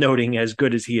worth noting, as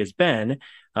good as he has been,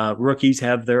 rookies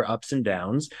have their ups and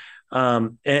downs.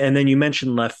 And then you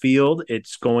mentioned left field.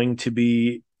 It's going to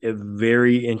be a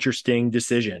very interesting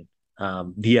decision.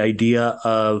 The idea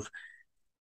of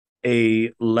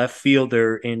a left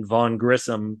fielder in Vaughn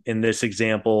Grissom in this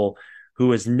example,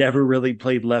 who has never really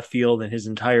played left field in his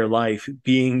entire life,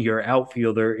 being your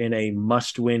outfielder in a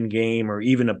must-win game or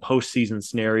even a postseason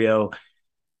scenario,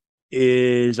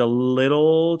 is a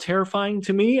little terrifying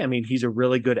to me. I mean, he's a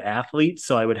really good athlete,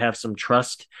 so I would have some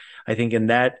trust, I think, in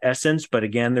that essence. But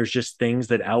again, there's just things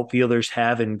that outfielders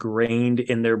have ingrained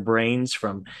in their brains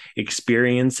from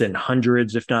experience and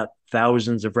hundreds, if not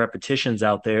thousands, of repetitions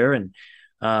out there. And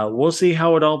we'll see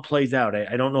how it all plays out.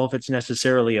 I don't know if it's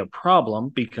necessarily a problem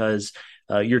because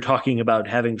you're talking about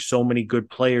having so many good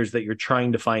players that you're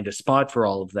trying to find a spot for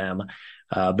all of them.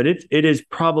 But it is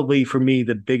probably, for me,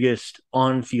 the biggest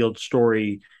on-field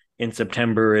story in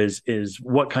September is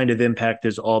what kind of impact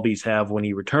does Albies have when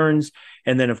he returns?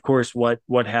 And then, of course,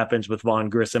 what happens with Vaughn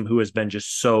Grissom, who has been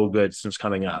just so good since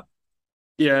coming up.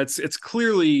 Yeah, it's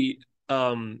clearly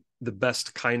the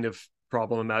best kind of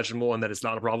problem imaginable, and that it's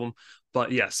not a problem.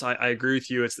 But yes, I agree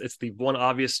with you. It's the one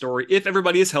obvious story. If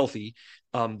everybody is healthy,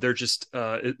 there's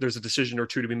a decision or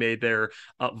two to be made there.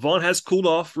 Vaughn has cooled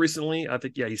off recently. I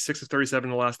think, he's 6 of 37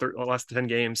 in the last 10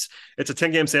 games. It's a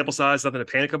 10-game sample size, nothing to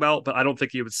panic about, but I don't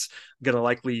think he was going to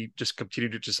likely just continue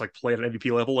to just like play at an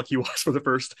MVP level like he was for the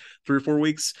first 3 or 4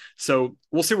 weeks. So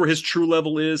we'll see where his true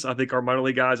level is. I think our minor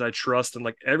league guys I trust, and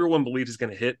like everyone believes he's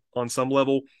going to hit on some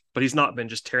level, but he's not been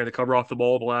just tearing the cover off the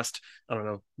ball the last,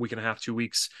 week and a half, 2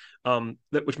 weeks.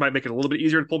 Which might make it a little bit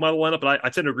easier to pull him out of the lineup. But I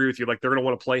tend to agree with you. Like, they're going to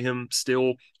want to play him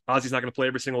still. Ozzy's not going to play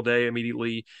every single day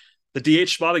immediately. The DH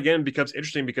spot, again, becomes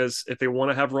interesting because if they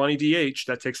want to have Ronnie DH,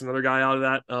 that takes another guy out of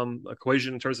that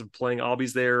equation in terms of playing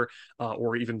Albies there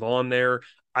or even Vaughn there.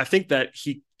 I think that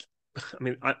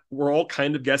we're all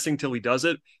kind of guessing till he does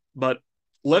it, but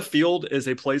left field is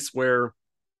a place where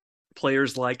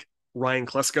players like Ryan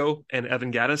Klesko and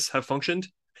Evan Gattis have functioned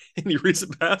in the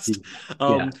recent past.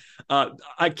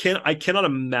 I cannot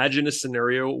imagine a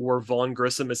scenario where Vaughn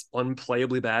Grissom is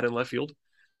unplayably bad in left field.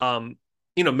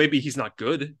 Maybe he's not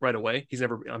good right away. He's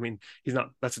not.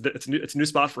 It's a new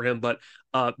spot for him. But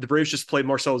the Braves just played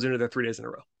Marcell Ozuna there 3 days in a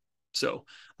row. So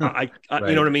right. You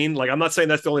know what I mean? Like, I'm not saying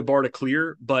that's the only bar to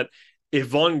clear, but if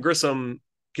Vaughn Grissom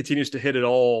continues to hit it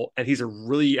all and he's a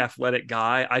really athletic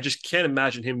guy, I just can't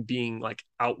imagine him being like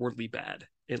outwardly bad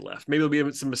in left. Maybe there'll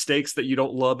be some mistakes that you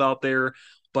don't love out there,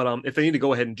 but if they need to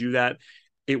go ahead and do that,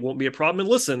 it won't be a problem. And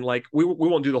listen, like we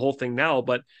won't do the whole thing now,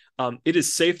 but it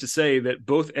is safe to say that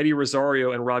both Eddie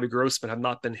Rosario and Robbie Grossman have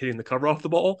not been hitting the cover off the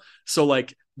ball. So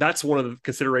like, that's one of the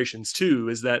considerations too,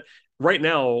 is that right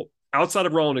now, outside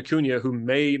of Ronald Acuna, who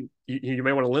you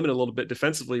may want to limit a little bit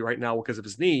defensively right now because of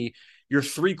his knee, your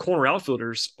 3 corner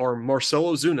outfielders are Marcell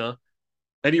Ozuna,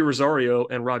 Eddie Rosario,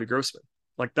 and Robbie Grossman.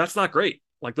 Like, that's not great.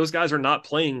 Like, those guys are not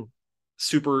playing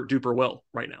super duper well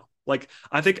right now. Like,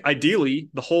 I think ideally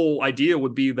the whole idea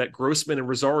would be that Grossman and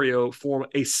Rosario form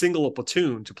a single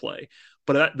platoon to play,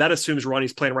 but that assumes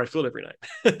Ronnie's playing right field every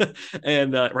night.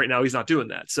 And right now he's not doing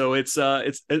that. So there's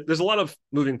a lot of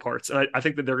moving parts, and I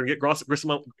think that they're going to get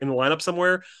Grissom in the lineup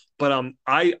somewhere, but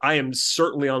I am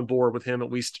certainly on board with him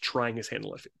at least trying his hand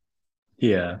in left field.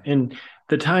 Yeah. And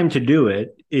the time to do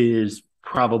it is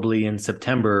probably in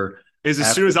September. As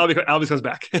soon as Albies comes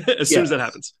back, soon as that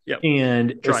happens. Yeah.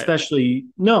 And especially,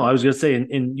 I was going to say,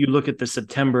 and you look at the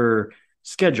September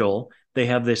schedule, they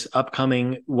have this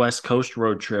upcoming West Coast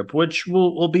road trip, which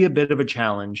will be a bit of a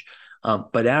challenge.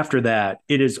 But after that,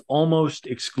 it is almost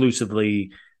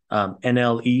exclusively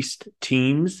NL East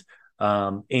teams.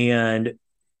 And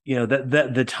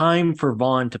that the time for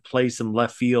Vaughn to play some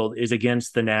left field is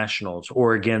against the Nationals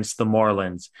or against the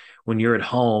Marlins. When you're at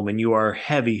home and you are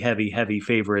heavy, heavy, heavy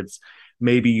favorites,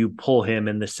 maybe you pull him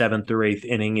in the 7th or 8th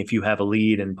inning if you have a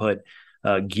lead and put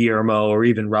Guillermo or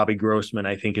even Robbie Grossman,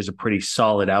 I think, is a pretty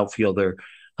solid outfielder.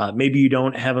 Maybe you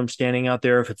don't have him standing out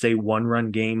there if it's a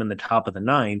 1-run game in the top of the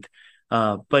 9th.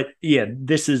 But yeah,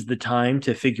 this is the time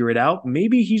to figure it out.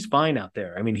 Maybe he's fine out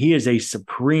there. I mean, he is a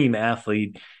supreme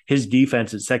athlete. His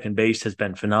defense at second base has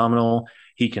been phenomenal.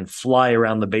 He can fly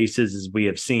around the bases, as we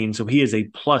have seen. So he is a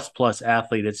plus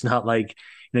athlete. It's not like,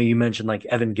 you mentioned like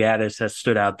Evan Gattis has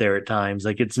stood out there at times.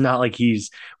 Like it's not like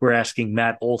we're asking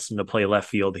Matt Olson to play left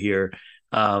field here.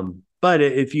 But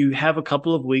if you have a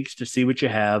couple of weeks to see what you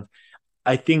have,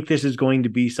 I think this is going to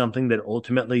be something that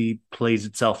ultimately plays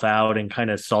itself out and kind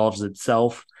of solves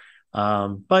itself.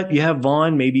 But you have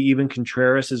Vaughn, maybe even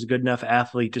Contreras is a good enough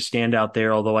athlete to stand out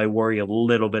there. Although I worry a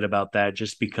little bit about that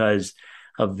just because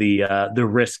of the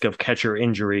risk of catcher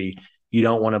injury. You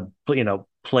don't want to,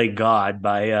 play God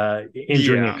by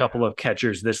injuring a couple of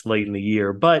catchers this late in the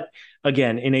year. But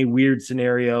again, in a weird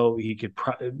scenario, he could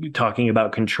talking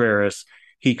about Contreras,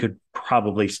 he could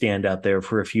probably stand out there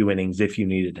for a few innings if you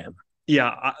needed him.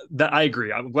 Yeah, I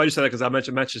agree. I'm glad you said that because I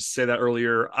meant to say that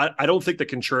earlier. I don't think that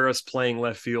Contreras playing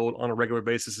left field on a regular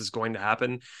basis is going to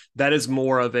happen. That is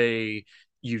more of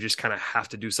you just kind of have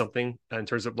to do something in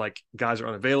terms of like guys are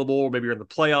unavailable, or maybe you're in the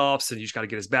playoffs and you just got to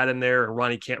get his bat in there and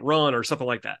Ronnie can't run or something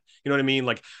like that. You know what I mean?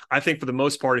 Like, I think for the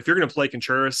most part, if you're going to play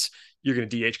Contreras, you're going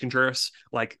to DH Contreras.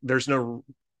 Like there's no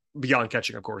beyond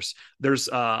catching, of course.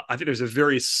 I think there's a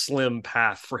very slim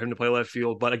path for him to play left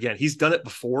field. But again, he's done it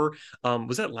before.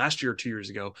 Was that last year or 2 years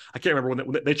ago? I can't remember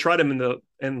when they tried him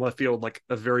in left field, like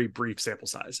a very brief sample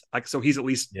size. Like, so he's at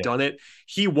least done it.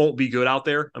 He won't be good out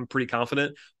there, I'm pretty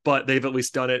confident, but they've at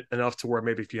least done it enough to where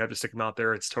maybe if you have to stick him out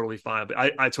there, it's totally fine. But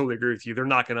I totally agree with you. They're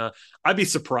not gonna. I'd be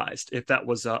surprised if that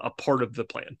was a part of the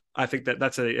plan. I think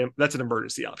that's an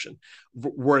emergency option.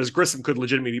 Whereas Grissom could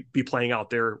legitimately be playing out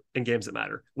there in games that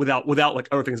matter without like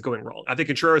other things going wrong. I think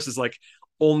Contreras is like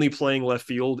only playing left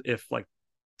field if like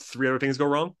 3 other things go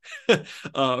wrong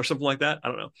or something like that. I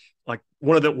don't know. Like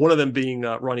one of them being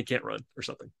Ronnie can't run or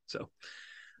something. So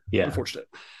yeah, unfortunate.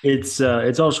 It's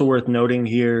also worth noting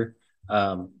here.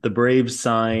 The Braves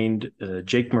signed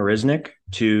Jake Marisnick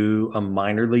to a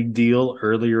minor league deal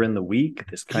earlier in the week.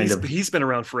 He's been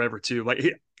around forever too. Like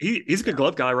he's a good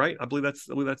glove guy, right? I believe that's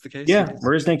the case. Yeah,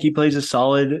 Marisnick, he plays a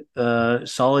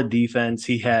solid defense.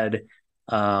 He had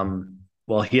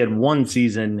he had one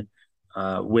season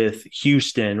with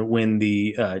Houston when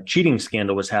the cheating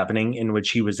scandal was happening, in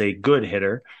which he was a good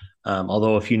hitter.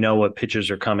 Although if you know what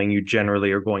pitches are coming, you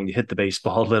generally are going to hit the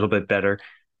baseball a little bit better.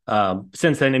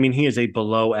 Since then, I mean, he is a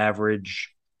below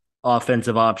average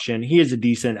offensive option. He is a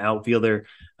decent outfielder.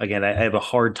 Again, I have a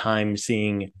hard time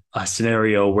seeing a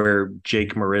scenario where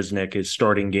Jake Marisnick is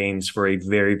starting games for a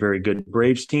very, very good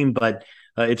Braves team, but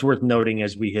it's worth noting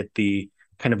as we hit the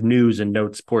kind of news and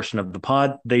notes portion of the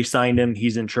pod, they signed him.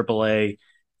 He's in AAA.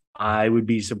 I would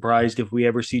be surprised if we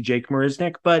ever see Jake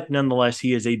Marisnick, but nonetheless,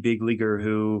 he is a big leaguer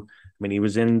who, I mean, he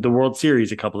was in the World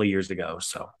Series a couple of years ago,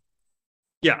 so.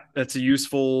 Yeah, that's a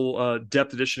useful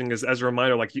depth addition as a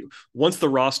reminder. Like once the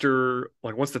roster,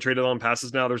 like once the trade deadline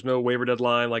passes now, there's no waiver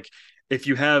deadline. Like if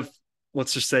you have,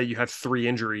 let's just say you have 3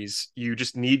 injuries, you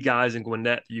just need guys in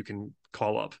Gwinnett you can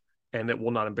call up and it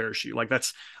will not embarrass you. Like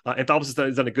that's, Anthopoulos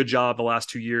has done a good job the last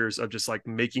 2 years of just like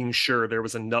making sure there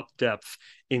was enough depth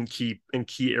in key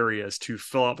areas to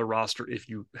fill out the roster if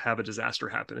you have a disaster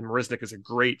happen. And Marisnick is a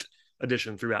great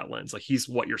addition through that lens. Like he's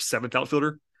your 7th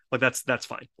outfielder. Like that's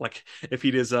fine. Like if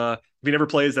he never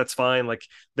plays, that's fine. Like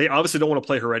they obviously don't want to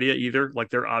play Heredia either. Like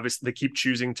they keep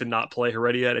choosing to not play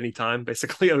Heredia at any time,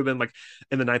 basically, other than like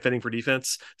in the 9th inning for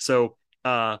defense. So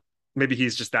maybe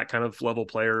he's just that kind of level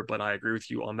player, but I agree with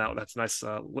you on that. That's nice.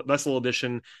 Nice little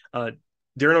addition. Darren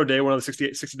O'Day, one of the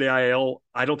 60-day IL.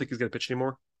 I don't think he's going to pitch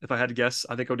anymore. If I had to guess,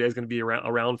 I think O'Day is going to be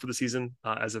around for the season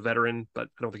as a veteran, but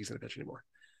I don't think he's going to pitch anymore.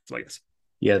 That's my guess.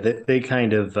 Yeah, they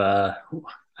kind of.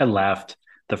 I laughed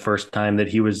the first time that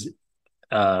he was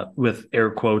with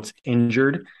air quotes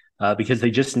injured because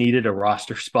they just needed a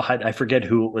roster spot. I forget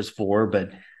who it was for,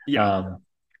 but yeah,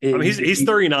 he's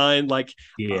 39. Like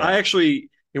yeah. I actually,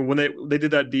 when they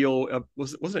did that deal,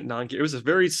 wasn't it non? It was a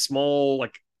very small,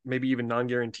 like maybe even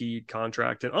non-guaranteed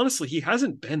contract, and honestly, he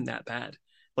hasn't been that bad.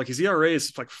 Like his ERA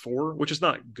is like 4, which is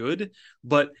not good,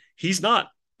 but he's not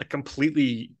like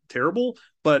completely terrible.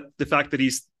 But the fact that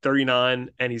he's 39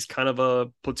 and he's kind of a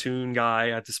platoon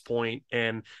guy at this point,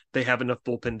 and they have enough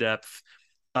bullpen depth,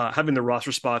 having the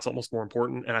roster spot's almost more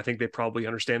important. And I think they probably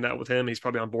understand that with him. He's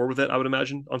probably on board with it, I would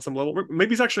imagine, on some level. Maybe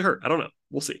he's actually hurt. I don't know.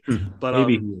 We'll see. But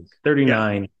maybe he is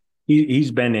 39. Yeah.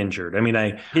 He's been injured. I mean,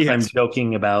 I'm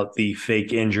joking about the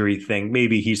fake injury thing.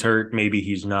 Maybe he's hurt, maybe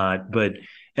he's not. But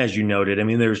as you noted, I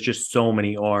mean, there's just so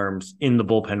many arms in the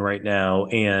bullpen right now.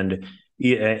 And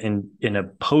in a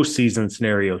postseason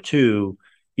scenario too,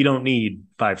 you don't need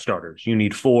 5 starters. You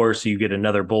need 4, so you get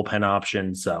another bullpen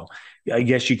option. So I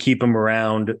guess you keep him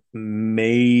around.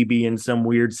 Maybe in some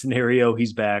weird scenario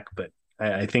he's back, but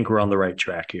I think we're on the right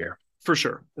track here. For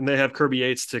sure. And they have Kirby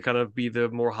Yates to kind of be the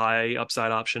more high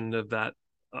upside option of that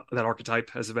archetype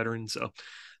as a veteran. So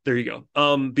there you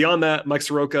go. Beyond that, Mike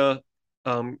Soroka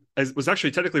was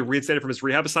actually technically reinstated from his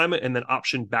rehab assignment and then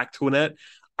optioned back to Gwinnett.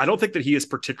 I don't think that he is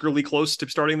particularly close to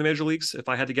starting the major leagues, if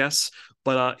I had to guess,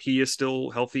 but he is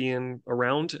still healthy and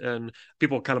around. And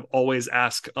people kind of always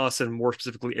ask us, and more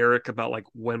specifically Eric, about like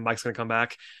when Mike's going to come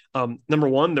back. Number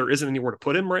one, there isn't anywhere to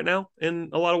put him right now in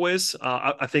a lot of ways.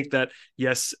 I think that,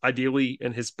 yes, ideally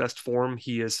in his best form,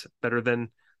 he is better than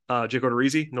Jake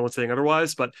Odorizzi. No one's saying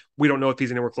otherwise, but we don't know if he's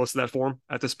anywhere close to that form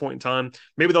at this point in time.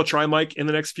 Maybe they'll try Mike in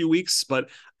the next few weeks, but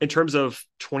in terms of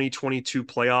 2022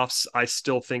 playoffs, I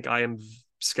still think I am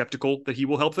skeptical that he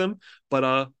will help them, but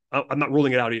I'm not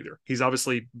ruling it out either. He's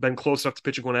obviously been close enough to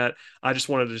pitching Gwinnett. I just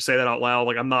wanted to say that out loud.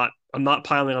 Like I'm not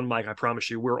piling on Mike. I promise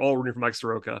you, we're all rooting for Mike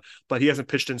Soroka, but he hasn't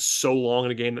pitched in so long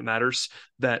in a game that matters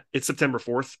that it's September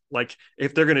 4th. Like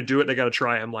if they're going to do it, they got to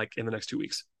try him like in the next 2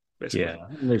 weeks. Basically.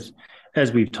 Yeah.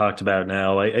 As we've talked about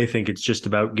now, I think it's just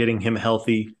about getting him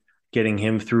healthy, getting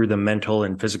him through the mental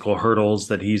and physical hurdles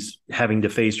that he's having to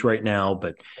face right now.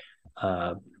 But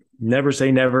never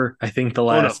say never. I think the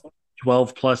last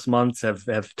 12 plus months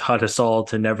have taught us all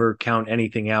to never count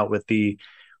anything out with the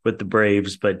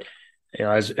Braves. But you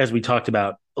know, as we talked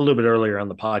about a little bit earlier on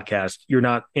the podcast, you're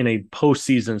not in a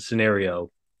postseason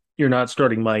scenario. You're not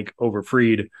starting Mike over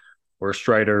Fried or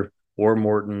Strider or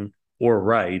Morton or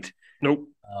Wright. Nope.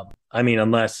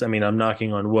 Unless I'm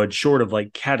knocking on wood, short of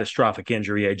like catastrophic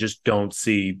injury, I just don't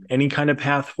see any kind of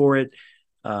path for it.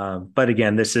 But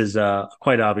again, this is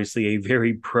quite obviously a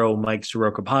very pro Mike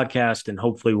Soroka podcast, and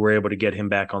hopefully we're able to get him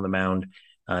back on the mound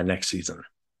next season.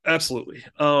 Absolutely.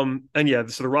 And yeah,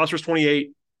 so the roster is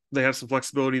 28. They have some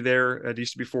flexibility there. It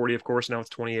used to be 40, of course. Now it's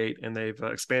 28, and they've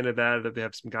expanded that. They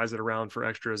have some guys that are around for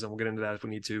extras, and we'll get into that if we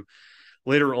need to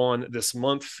later on this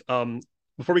month.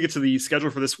 Before we get to the schedule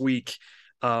for this week,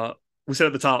 we said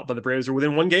at the top, but the Braves are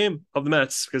within one game of the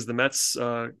Mets because the Mets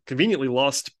conveniently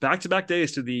lost back-to-back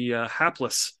days to the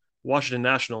hapless Washington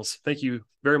Nationals. Thank you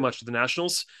very much to the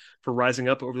Nationals for rising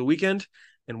up over the weekend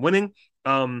and winning.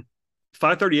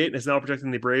 538 is now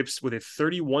projecting the Braves with a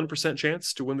 31%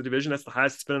 chance to win the division. That's the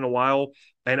highest it's been in a while.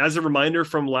 And as a reminder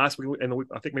from last week, and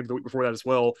I think maybe the week before that as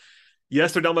well,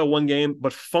 yes, they're down by one game,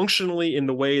 but functionally in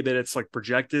the way that it's like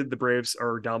projected, the Braves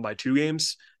are down by 2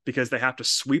 games because they have to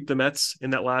sweep the Mets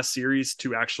in that last series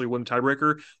to actually win the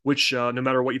tiebreaker, which no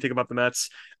matter what you think about the Mets,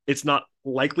 it's not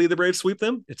likely the Braves sweep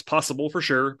them. It's possible for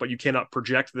sure, but you cannot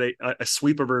project a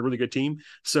sweep over a really good team.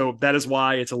 So that is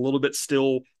why it's a little bit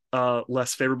still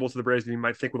less favorable to the Braves than you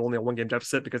might think with only a 1-game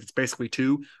deficit, because it's basically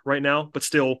 2 right now, but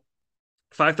still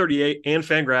 538 and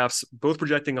Fangraphs both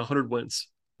projecting 100 wins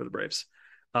for the Braves.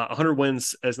 100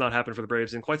 wins has not happened for the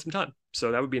Braves in quite some time.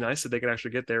 So that would be nice that they could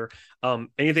actually get there.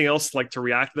 Anything else like to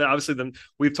react to that? Obviously, then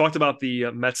we've talked about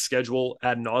the Mets schedule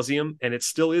ad nauseum, and it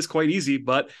still is quite easy,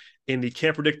 but in the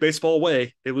can't predict baseball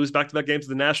way, they lose back-to-back games to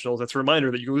the Nationals. That's a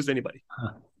reminder that you can lose to anybody.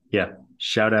 Yeah.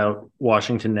 Shout out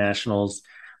Washington Nationals.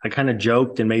 I kind of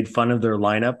joked and made fun of their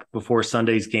lineup before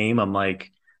Sunday's game. I'm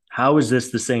like, how is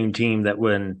this the same team that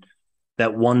won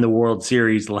the World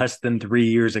Series less than 3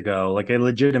 years ago? Like I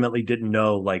legitimately didn't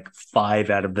know like 5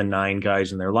 out of the 9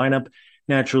 guys in their lineup.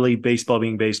 Naturally, baseball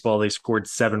being baseball, they scored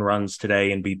 7 runs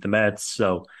today and beat the Mets.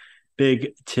 So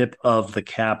big tip of the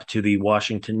cap to the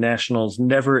Washington Nationals.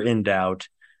 Never in doubt.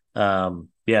 That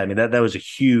was a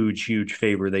huge, huge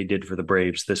favor they did for the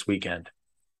Braves this weekend.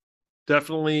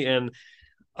 Definitely. And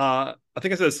I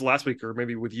think I said this last week, or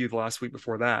maybe with you the last week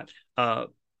before that.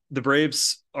 The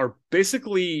Braves are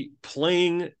basically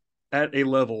playing at a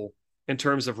level in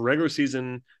terms of regular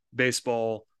season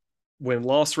baseball,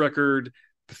 win-loss record,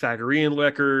 Pythagorean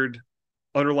record,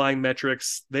 underlying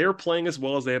metrics. They are playing as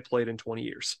well as they have played in 20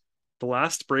 years. The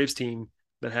last Braves team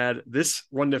that had this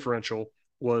run differential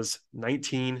was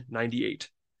 1998.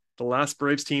 The last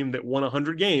Braves team that won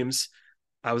 100 games,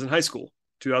 I was in high school,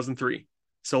 2003.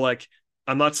 So like,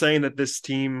 I'm not saying that this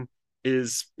team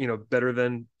is, better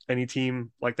than any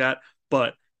team like that,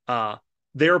 but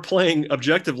they're playing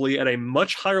objectively at a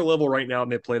much higher level right now than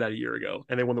they played at a year ago,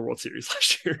 and they won the World Series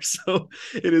last year. So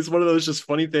it is one of those just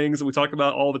funny things that we talk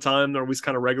about all the time, or we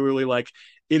kind of regularly. Like,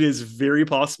 it is very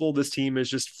possible this team is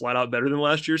just flat out better than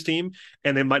last year's team,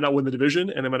 and they might not win the division,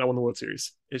 and they might not win the World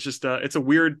Series. It's just it's a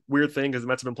weird thing because the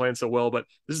Mets have been playing so well, but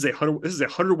this is a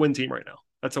 100 win team right now.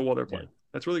 That's how well they're playing.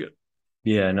 That's really good.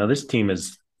 Yeah, no, this team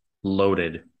is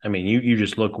loaded. I mean, you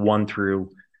just look 1 through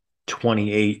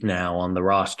 28 now on the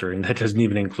roster, and that doesn't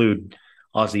even include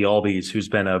Ozzie Albies, who's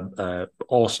been a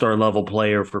all-star level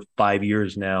player for 5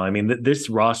 years now. I mean, this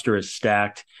roster is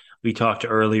stacked. We talked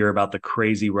earlier about the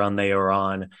crazy run they are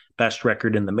on, best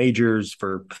record in the majors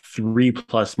for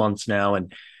 3+ months now.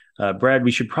 And Brad,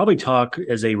 we should probably talk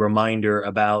as a reminder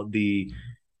about the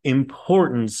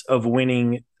importance of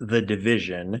winning the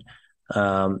division.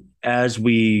 As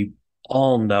we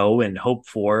all know and hope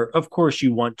for, of course,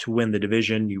 you want to win the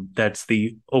division. That's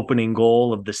the opening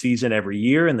goal of the season every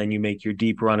year, and then you make your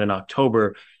deep run in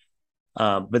October.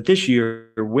 But this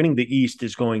year, winning the East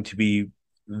is going to be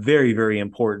very, very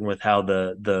important with how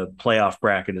the playoff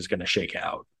bracket is going to shake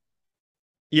out.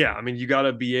 Yeah, I mean, you got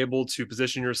to be able to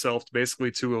position yourself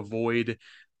basically to avoid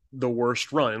the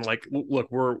worst run. Like, look,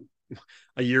 we're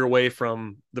a year away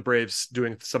from the Braves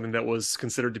doing something that was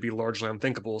considered to be largely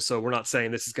unthinkable. So we're not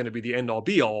saying this is going to be the end all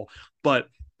be all, but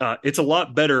it's a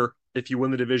lot better if you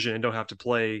win the division and don't have to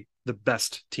play the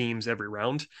best teams every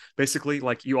round. Basically,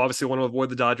 like, you obviously want to avoid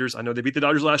the Dodgers. I know they beat the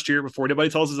Dodgers last year. Before anybody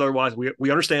tells us otherwise, we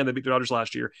understand they beat the Dodgers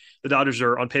last year. The Dodgers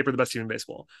are on paper the best team in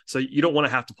baseball. So you don't want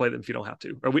to have to play them if you don't have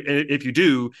to. Or if you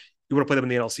do, you want to play them in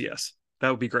the NLCS. That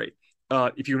would be great.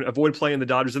 If you avoid playing the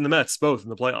Dodgers and the Mets both in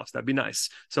the playoffs, that'd be nice.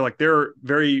 So, like, there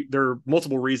are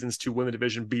multiple reasons to win the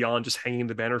division beyond just hanging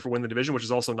the banner for win the division, which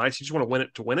is also nice. You just want to win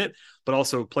it to win it, but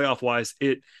also playoff wise,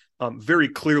 it very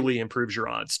clearly improves your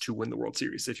odds to win the World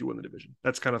Series if you win the division.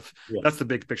 That's that's the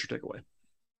big picture takeaway.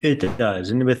 It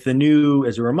does. And with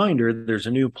as a reminder, there's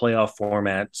a new playoff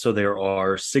format. So there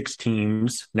are 6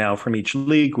 teams now from each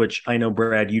league, which I know,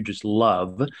 Brad, you just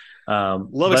love.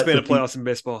 Love expanded playoffs in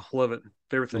baseball. Love it.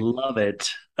 Favorite thing. Love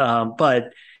it.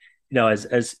 But,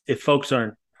 as if folks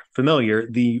aren't familiar,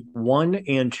 the 1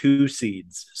 and 2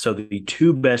 seeds, so the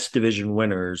 2 best division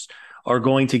winners, are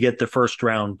going to get the first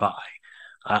round bye.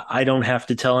 I don't have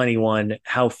to tell anyone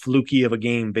how fluky of a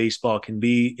game baseball can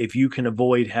be if you can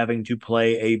avoid having to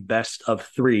play a best of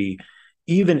 3,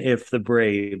 even if the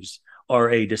Braves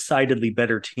are a decidedly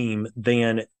better team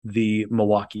than the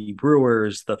Milwaukee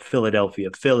Brewers, the Philadelphia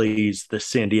Phillies, the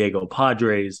San Diego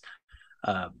Padres.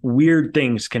 Weird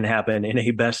things can happen in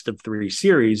a best of 3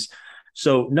 series.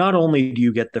 So not only do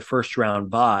you get the first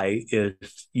round bye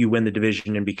if you win the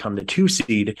division and become the 2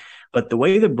 seed, but the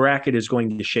way the bracket is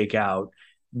going to shake out,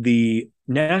 the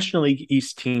National League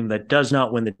East team that does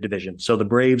not win the division, so the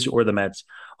Braves or the Mets,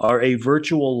 are a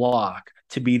virtual lock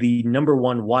to be the number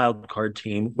 1 wild card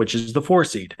team, which is the 4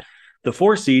 seed. The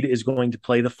 4 seed is going to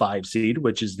play the 5 seed,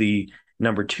 which is the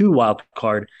number 2 wild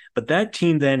card, but that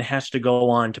team then has to go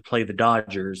on to play the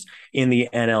Dodgers in the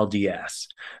NLDS.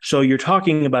 So you're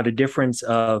talking about a difference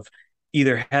of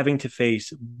either having to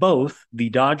face both the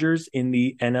Dodgers in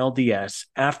the NLDS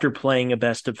after playing a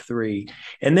best of 3.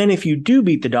 And then if you do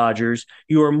beat the Dodgers,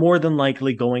 you are more than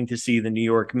likely going to see the New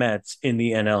York Mets in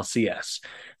the NLCS.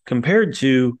 Compared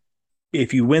to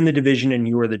if you win the division and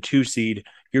you are the 2 seed,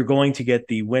 you're going to get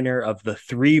the winner of the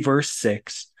 3 versus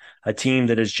 6, a team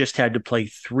that has just had to play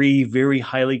 3 very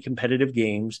highly competitive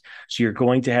games. So you're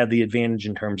going to have the advantage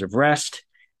in terms of rest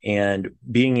and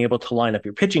being able to line up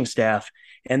your pitching staff.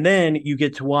 And then you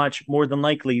get to watch, more than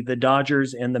likely, the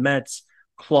Dodgers and the Mets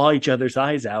claw each other's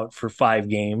eyes out for 5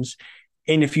 games.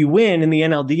 And if you win in the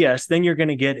NLDS, then you're going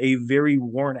to get a very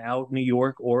worn out New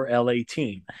York or LA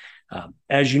team.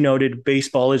 As you noted,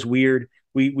 baseball is weird.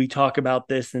 We talk about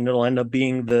this and it'll end up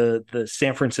being the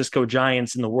San Francisco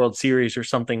Giants in the World Series or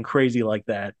something crazy like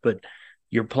that. But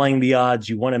you're playing the odds.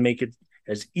 You want to make it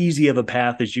as easy of a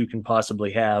path as you can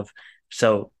possibly have.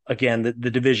 So again,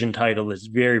 the division title is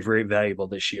very, very valuable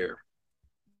this year.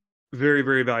 Very,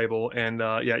 very valuable. And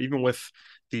even with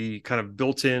the kind of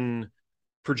built-in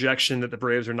projection that the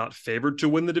Braves are not favored to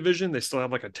win the division, they still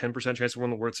have like a 10% chance to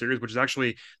win the World Series, which is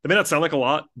actually, that may not sound like a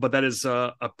lot, but that is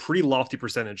a pretty lofty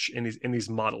percentage in these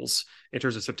models in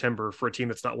terms of September for a team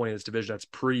that's not winning this division. That's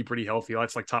pretty healthy.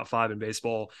 That's like top 5 in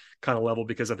baseball kind of level,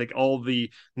 because I think all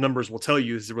the numbers will tell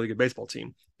you this is a really good baseball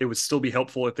team. It would still be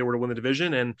helpful if they were to win the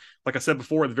division. And like I said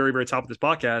before, at the very, very top of this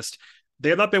podcast, they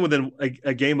have not been within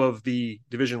a game of the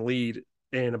division lead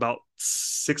in about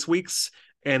 6 weeks.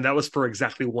 And that was for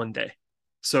exactly 1 day.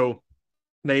 So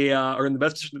they are in the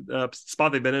best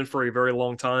spot they've been in for a very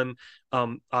long time.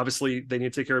 Obviously, they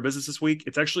need to take care of business this week.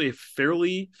 It's actually a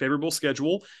fairly favorable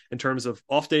schedule in terms of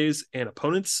off days and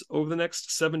opponents over the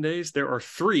next 7 days. There are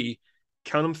 3,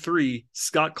 count them 3,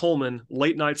 Scott Coleman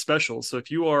late night specials. So if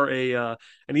you are an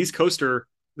East Coaster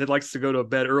that likes to go to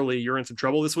bed early, you're in some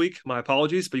trouble this week. My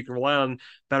apologies, but you can rely on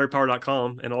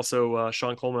batterypower.com and also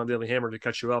Sean Coleman on Daily Hammer to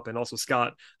catch you up. And also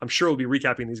Scott, I'm sure, will be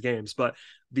recapping these games. But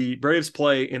the Braves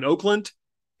play in Oakland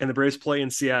and the Braves play in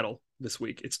Seattle this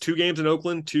week. It's 2 games in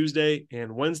Oakland, Tuesday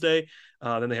and Wednesday.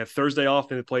 Then they have Thursday off,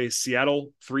 and they play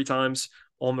Seattle 3 times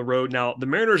on the road. Now, the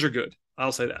Mariners are good.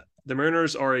 I'll say that. The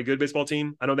Mariners are a good baseball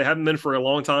team. I know they haven't been for a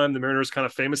long time. The Mariners kind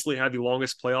of famously had the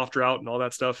longest playoff drought and all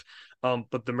that stuff.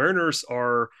 But the Mariners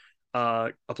are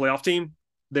a playoff team.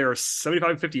 They're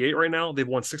 75-58 right now. They've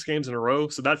won 6 games in a row.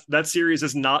 So that series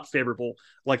is not favorable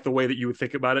like the way that you would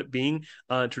think about it being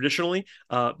traditionally.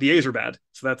 The A's are bad,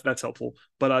 so that's helpful.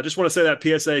 But I just want to say that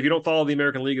PSA, if you don't follow the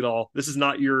American League at all, this is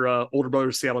not your older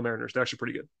brother's Seattle Mariners. They're actually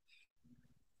pretty good.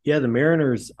 Yeah, the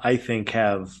Mariners, I think,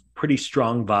 have pretty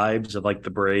strong vibes of like the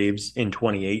Braves in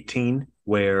 2018,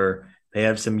 where they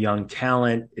have some young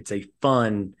talent. It's a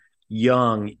fun,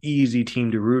 young, easy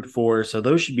team to root for. So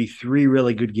those should be 3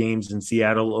 really good games in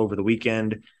Seattle over the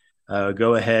weekend.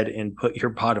 Go ahead and put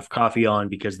your pot of coffee on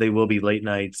because they will be late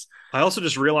nights. I also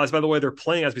just realized, by the way, they're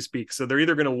playing as we speak. So they're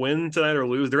either going to win tonight or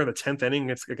lose. They're in the 10th inning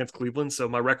against Cleveland. So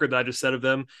my record that I just said of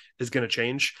them is going to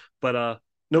change. But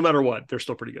no matter what, they're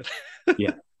still pretty good.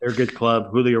 Yeah, they're a good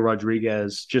club. Julio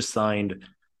Rodriguez just signed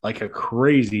like a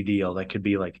crazy deal that could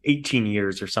be like 18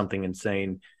 years or something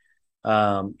insane.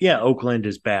 Yeah, Oakland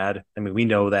is bad. I mean, we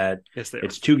know that. Yes,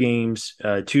 it's 2 games.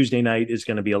 Tuesday night is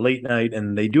going to be a late night,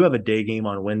 and they do have a day game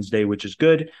on Wednesday, which is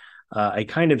good. I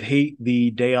kind of hate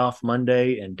the day off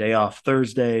Monday and day off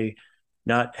Thursday.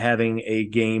 Not having a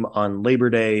game on Labor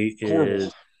Day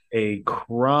is a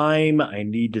crime. I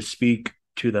need to speak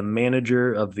to the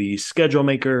manager of the schedule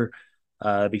maker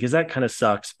because that kind of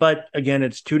sucks. But again,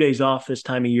 it's 2 days off this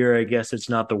time of year. I guess it's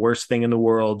not the worst thing in the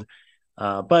world.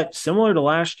 But similar to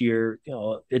last year,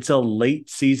 it's a late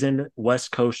season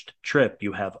West Coast trip.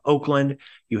 You have Oakland,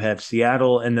 you have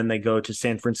Seattle, and then they go to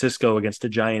San Francisco against a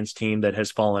Giants team that has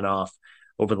fallen off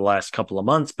over the last couple of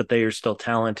months, but they are still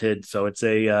talented. So it's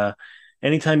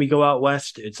anytime you go out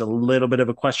west, it's a little bit of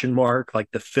a question mark. Like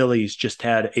the Phillies just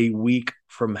had a week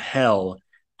from hell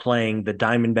playing the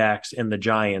Diamondbacks and the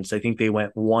Giants. I think they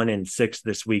went 1-6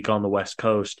 this week on the West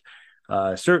Coast.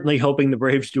 Certainly hoping the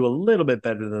Braves do a little bit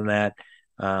better than that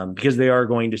because they are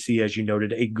going to see, as you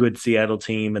noted, a good Seattle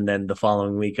team, and then the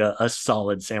following week, a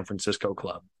solid San Francisco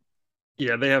club.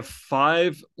 Yeah, they have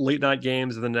 5 late night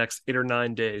games in the next 8 or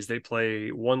 9 days. They play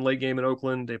 1 late game in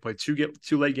Oakland. They play 2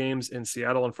 late games in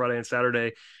Seattle on Friday and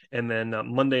Saturday. And then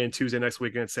Monday and Tuesday next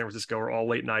weekend in San Francisco are all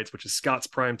late nights, which is Scott's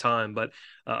prime time. But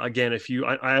again,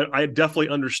 I definitely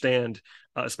understand,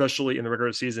 especially in the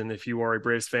regular season, if you are a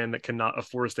Braves fan that cannot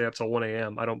afford to stay up till 1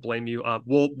 a.m. I don't blame you.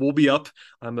 We'll be up.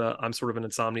 I'm sort of an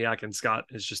insomniac, and Scott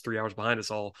is just 3 hours behind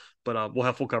us all. But we'll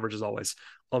have full coverage as always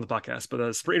on the podcast.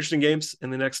 But super interesting games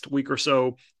in the next week or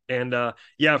so. And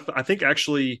yeah, I think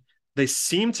actually they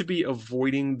seem to be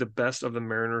avoiding the best of the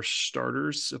Mariners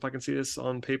starters, if I can see this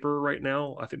on paper right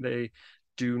now. I think they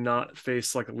do not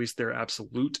face like at least their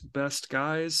absolute best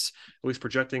guys, at least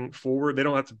projecting forward. They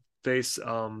don't have to face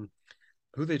who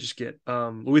they just get,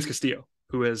 Luis Castillo,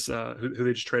 who is who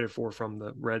they just traded for from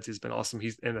the Reds. He's been awesome.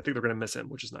 And I think they're going to miss him,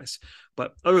 which is nice.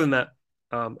 But other than that,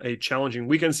 a challenging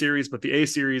weekend series. But the A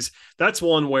series, that's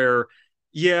one where,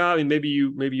 yeah, I mean, maybe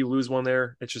you lose one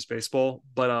there. It's just baseball.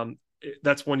 But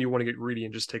that's when you want to get greedy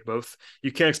and just take both.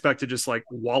 You can't expect to just like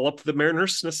wallop the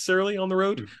Mariners necessarily on the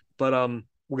road, but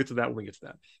we'll get to that when we get to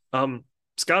that.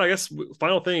 Scott, I guess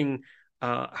final thing,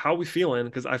 how are we feeling?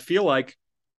 Because I feel like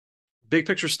big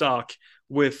picture stock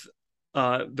with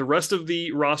the rest of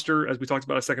the roster, as we talked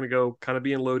about a second ago, kind of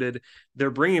being loaded. They're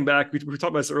bringing back, we talked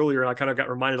about this earlier, and I kind of got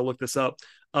reminded to look this up.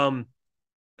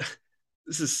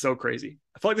 This is so crazy.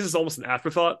 I feel like this is almost an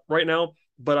afterthought right now,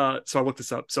 but so I looked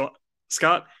this up. So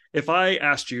Scott, if I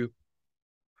asked you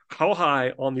how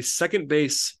high on the second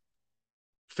base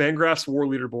Fangraphs WAR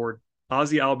leaderboard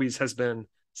Ozzie Albies has been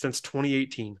since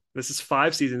 2018, this is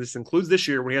 5 seasons. This includes this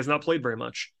year when he has not played very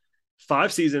much.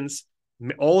 5 seasons,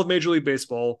 all of Major League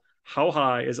Baseball. How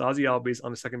high is Ozzie Albies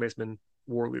on the second baseman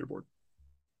WAR leaderboard?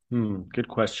 Good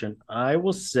question. I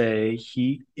will say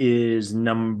he is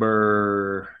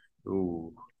number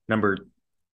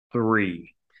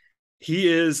 3. He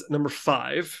is number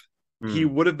 5. He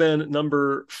would have been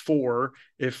number 4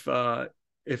 if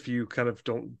you kind of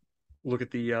don't look at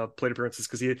the plate appearances,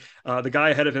 because the guy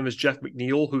ahead of him is Jeff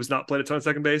McNeil, who's not played a ton of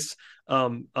second base.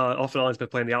 Often has been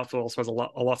playing the outfield, also has a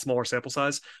lot smaller sample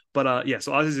size. But yeah,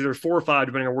 so Ozzie's either 4 or 5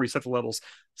 depending on where you set the levels.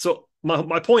 So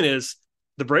my point is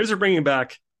the Braves are bringing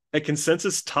back a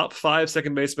consensus top 5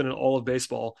 second baseman in all of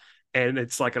baseball. And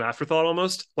it's like an afterthought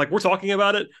almost. Like we're talking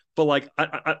about it, but like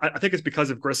I think it's because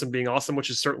of Grissom being awesome,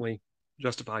 which is certainly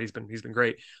justified. He's been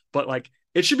great, but like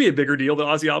it should be a bigger deal that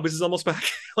Ozzie Albies is almost back.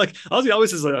 Like Ozzie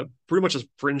Albies is pretty much a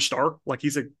fringe star. Like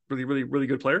he's a really, really, really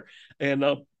good player. And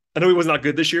I know he was not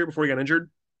good this year before he got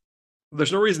injured.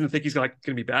 There's no reason to think he's going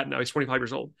to be bad now. He's 25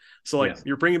 years old. So like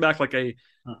you're bringing back like if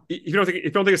you don't think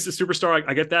it's a superstar,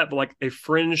 I get that, but like a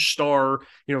fringe star,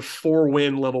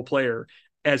 4-win level player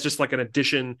as just like an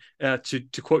addition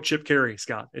to quote Chip Carey,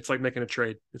 Scott. It's like making a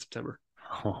trade in September.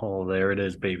 Oh, there it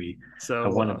is, baby. So I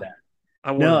wanted that.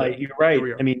 No, you're right.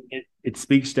 we are. I mean, it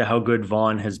speaks to how good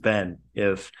Vaughn has been.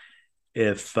 If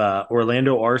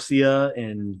Orlando Arcia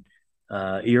and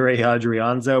Ire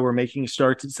Adrianza were making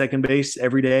starts at second base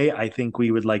every day, I think we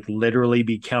would like literally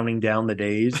be counting down the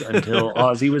days until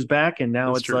Ozzie was back. And now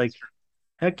That's it's true. like,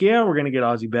 heck yeah, we're gonna get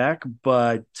Ozzie back.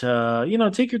 But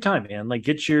take your time, man. Like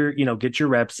get your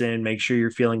reps in, make sure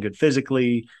you're feeling good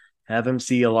physically. Have him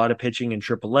see a lot of pitching in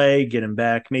AAA, get him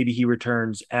back. Maybe he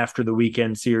returns after the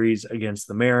weekend series against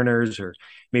the Mariners, or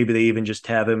maybe they even just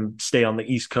have him stay on the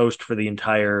East Coast for the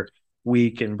entire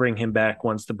week and bring him back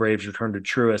once the Braves return to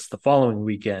Truist the following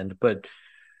weekend. But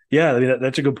yeah, I mean,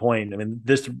 that's a good point. I mean,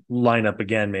 this lineup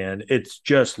again, man, it's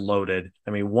just loaded.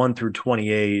 I mean, 1 through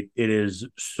 28, it is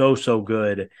so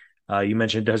good. You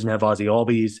mentioned it doesn't have Ozzie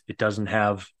Albies. It doesn't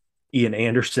have Ian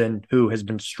Anderson, who has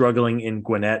been struggling in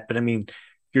Gwinnett. But I mean,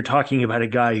 you're talking about a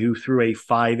guy who threw a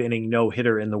 5-inning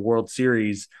no-hitter in the World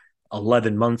Series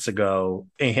 11 months ago,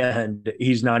 and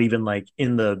he's not even like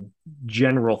in the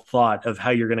general thought of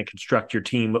how you're going to construct your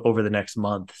team over the next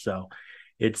month. So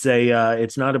it's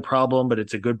not a problem, but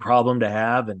it's a good problem to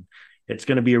have, and it's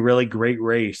going to be a really great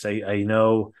race. I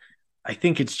know. I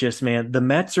think it's just, man, the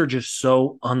Mets are just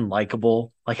so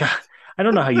unlikable. Like I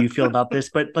don't know how you feel about this,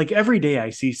 but like every day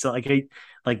I see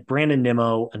like Brandon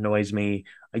Nimmo annoys me.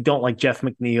 I don't like Jeff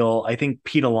McNeil. I think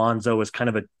Pete Alonso is kind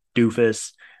of a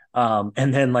doofus.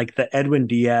 And then like the Edwin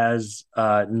Diaz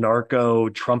narco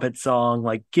trumpet song,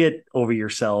 like get over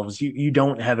yourselves. You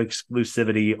don't have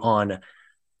exclusivity on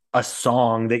a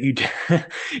song that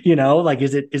like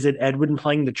is it Edwin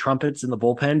playing the trumpets in the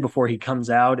bullpen before he comes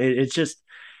out? It's just,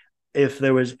 if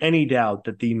there was any doubt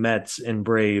that the Mets and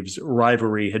Braves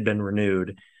rivalry had been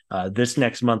renewed, this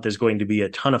next month is going to be a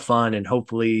ton of fun. And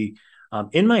hopefully,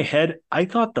 in my head, I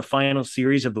thought the final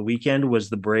series of the weekend was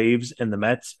the Braves and the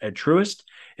Mets at Truist.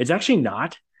 It's actually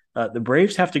not. The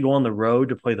Braves have to go on the road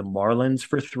to play the Marlins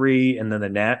for 3, and then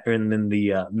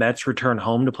the Mets return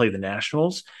home to play the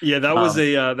Nationals. Yeah, that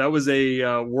was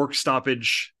a work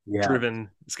stoppage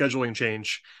driven scheduling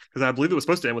change, because I believe it was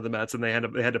supposed to end with the Mets, and they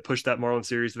had to push that Marlins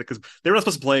series because they were not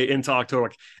supposed to play into October.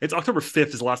 Like, it's October 5th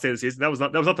is the last day of the season. That was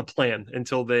not the plan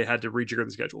until they had to rejigger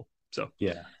the schedule. So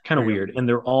yeah, kind of weird, and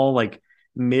they're all like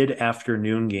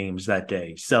mid-afternoon games that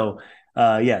day. So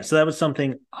so that was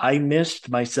something I missed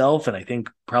myself, and I think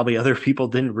probably other people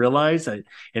didn't realize.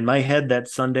 In my head, that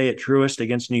Sunday at Truist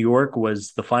against New York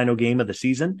was the final game of the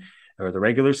season, or the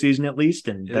regular season at least,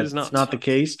 and that's not the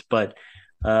case. But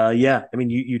I mean,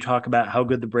 you talk about how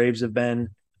good the Braves have been.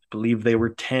 I believe they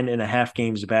were 10.5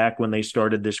 games back when they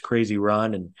started this crazy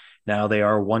run, and now they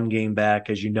are 1 game back.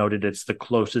 As you noted, it's the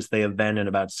closest they have been in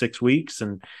about 6 weeks,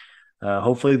 and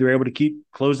hopefully they're able to keep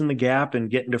closing the gap and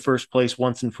get into first place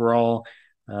once and for all.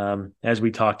 As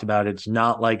we talked about, it's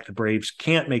not like the Braves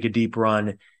can't make a deep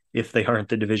run if they aren't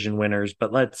the division winners,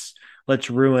 but let's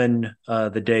ruin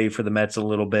the day for the Mets a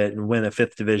little bit and win a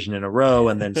 5th division in a row,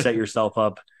 and then set yourself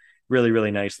up really,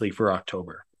 really nicely for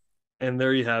October. And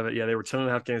there you have it. Yeah, they were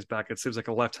 10.5 games back. It seems like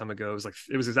a lifetime ago.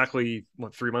 It was exactly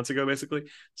 3 months ago, basically.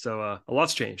 So a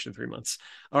lot's changed in 3 months.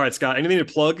 All right, Scott, anything to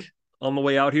plug on the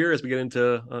way out here as we get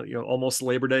into almost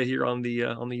Labor Day here on the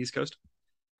East Coast?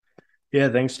 Yeah,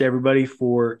 thanks to everybody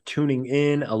for tuning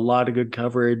in. A lot of good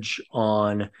coverage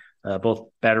on both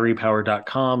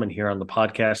batterypower.com and here on the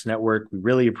podcast network. We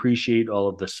really appreciate all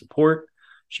of the support.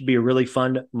 Should be a really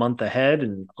fun month ahead,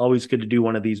 and always good to do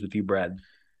one of these with you, Brad.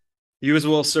 You as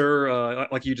well, sir.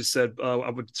 Like you just said, I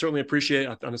would certainly appreciate,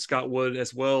 on Scott Wood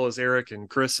as well as Eric and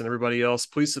Chris and everybody else,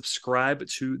 please subscribe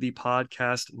to the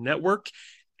podcast network.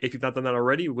 If you've not done that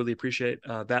already, we really appreciate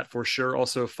that for sure.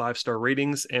 Also, 5-star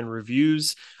ratings and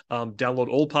reviews. Download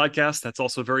old podcasts. That's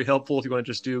also very helpful if you want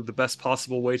to just do the best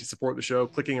possible way to support the show,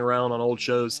 clicking around on old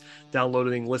shows,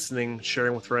 downloading, listening,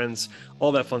 sharing with friends,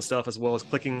 all that fun stuff, as well as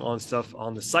clicking on stuff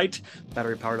on the site,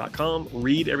 batterypower.com.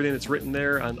 Read everything that's written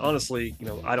there. And honestly,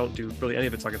 I don't do really any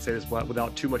of it, so I can say this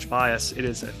without too much bias. It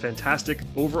is a fantastic,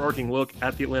 overarching look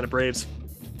at the Atlanta Braves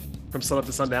from sun up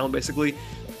to sundown, basically.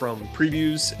 From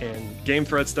previews and game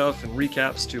thread stuff and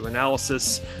recaps to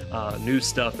analysis, news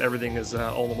stuff, everything is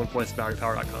all in one place at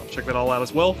batterypower.com. Check that all out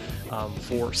as well.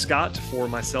 For Scott, for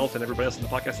myself, and everybody else in the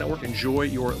podcast network, enjoy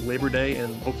your Labor Day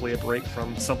and hopefully a break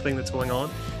from something that's going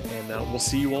on. And we'll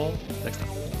see you all next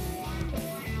time.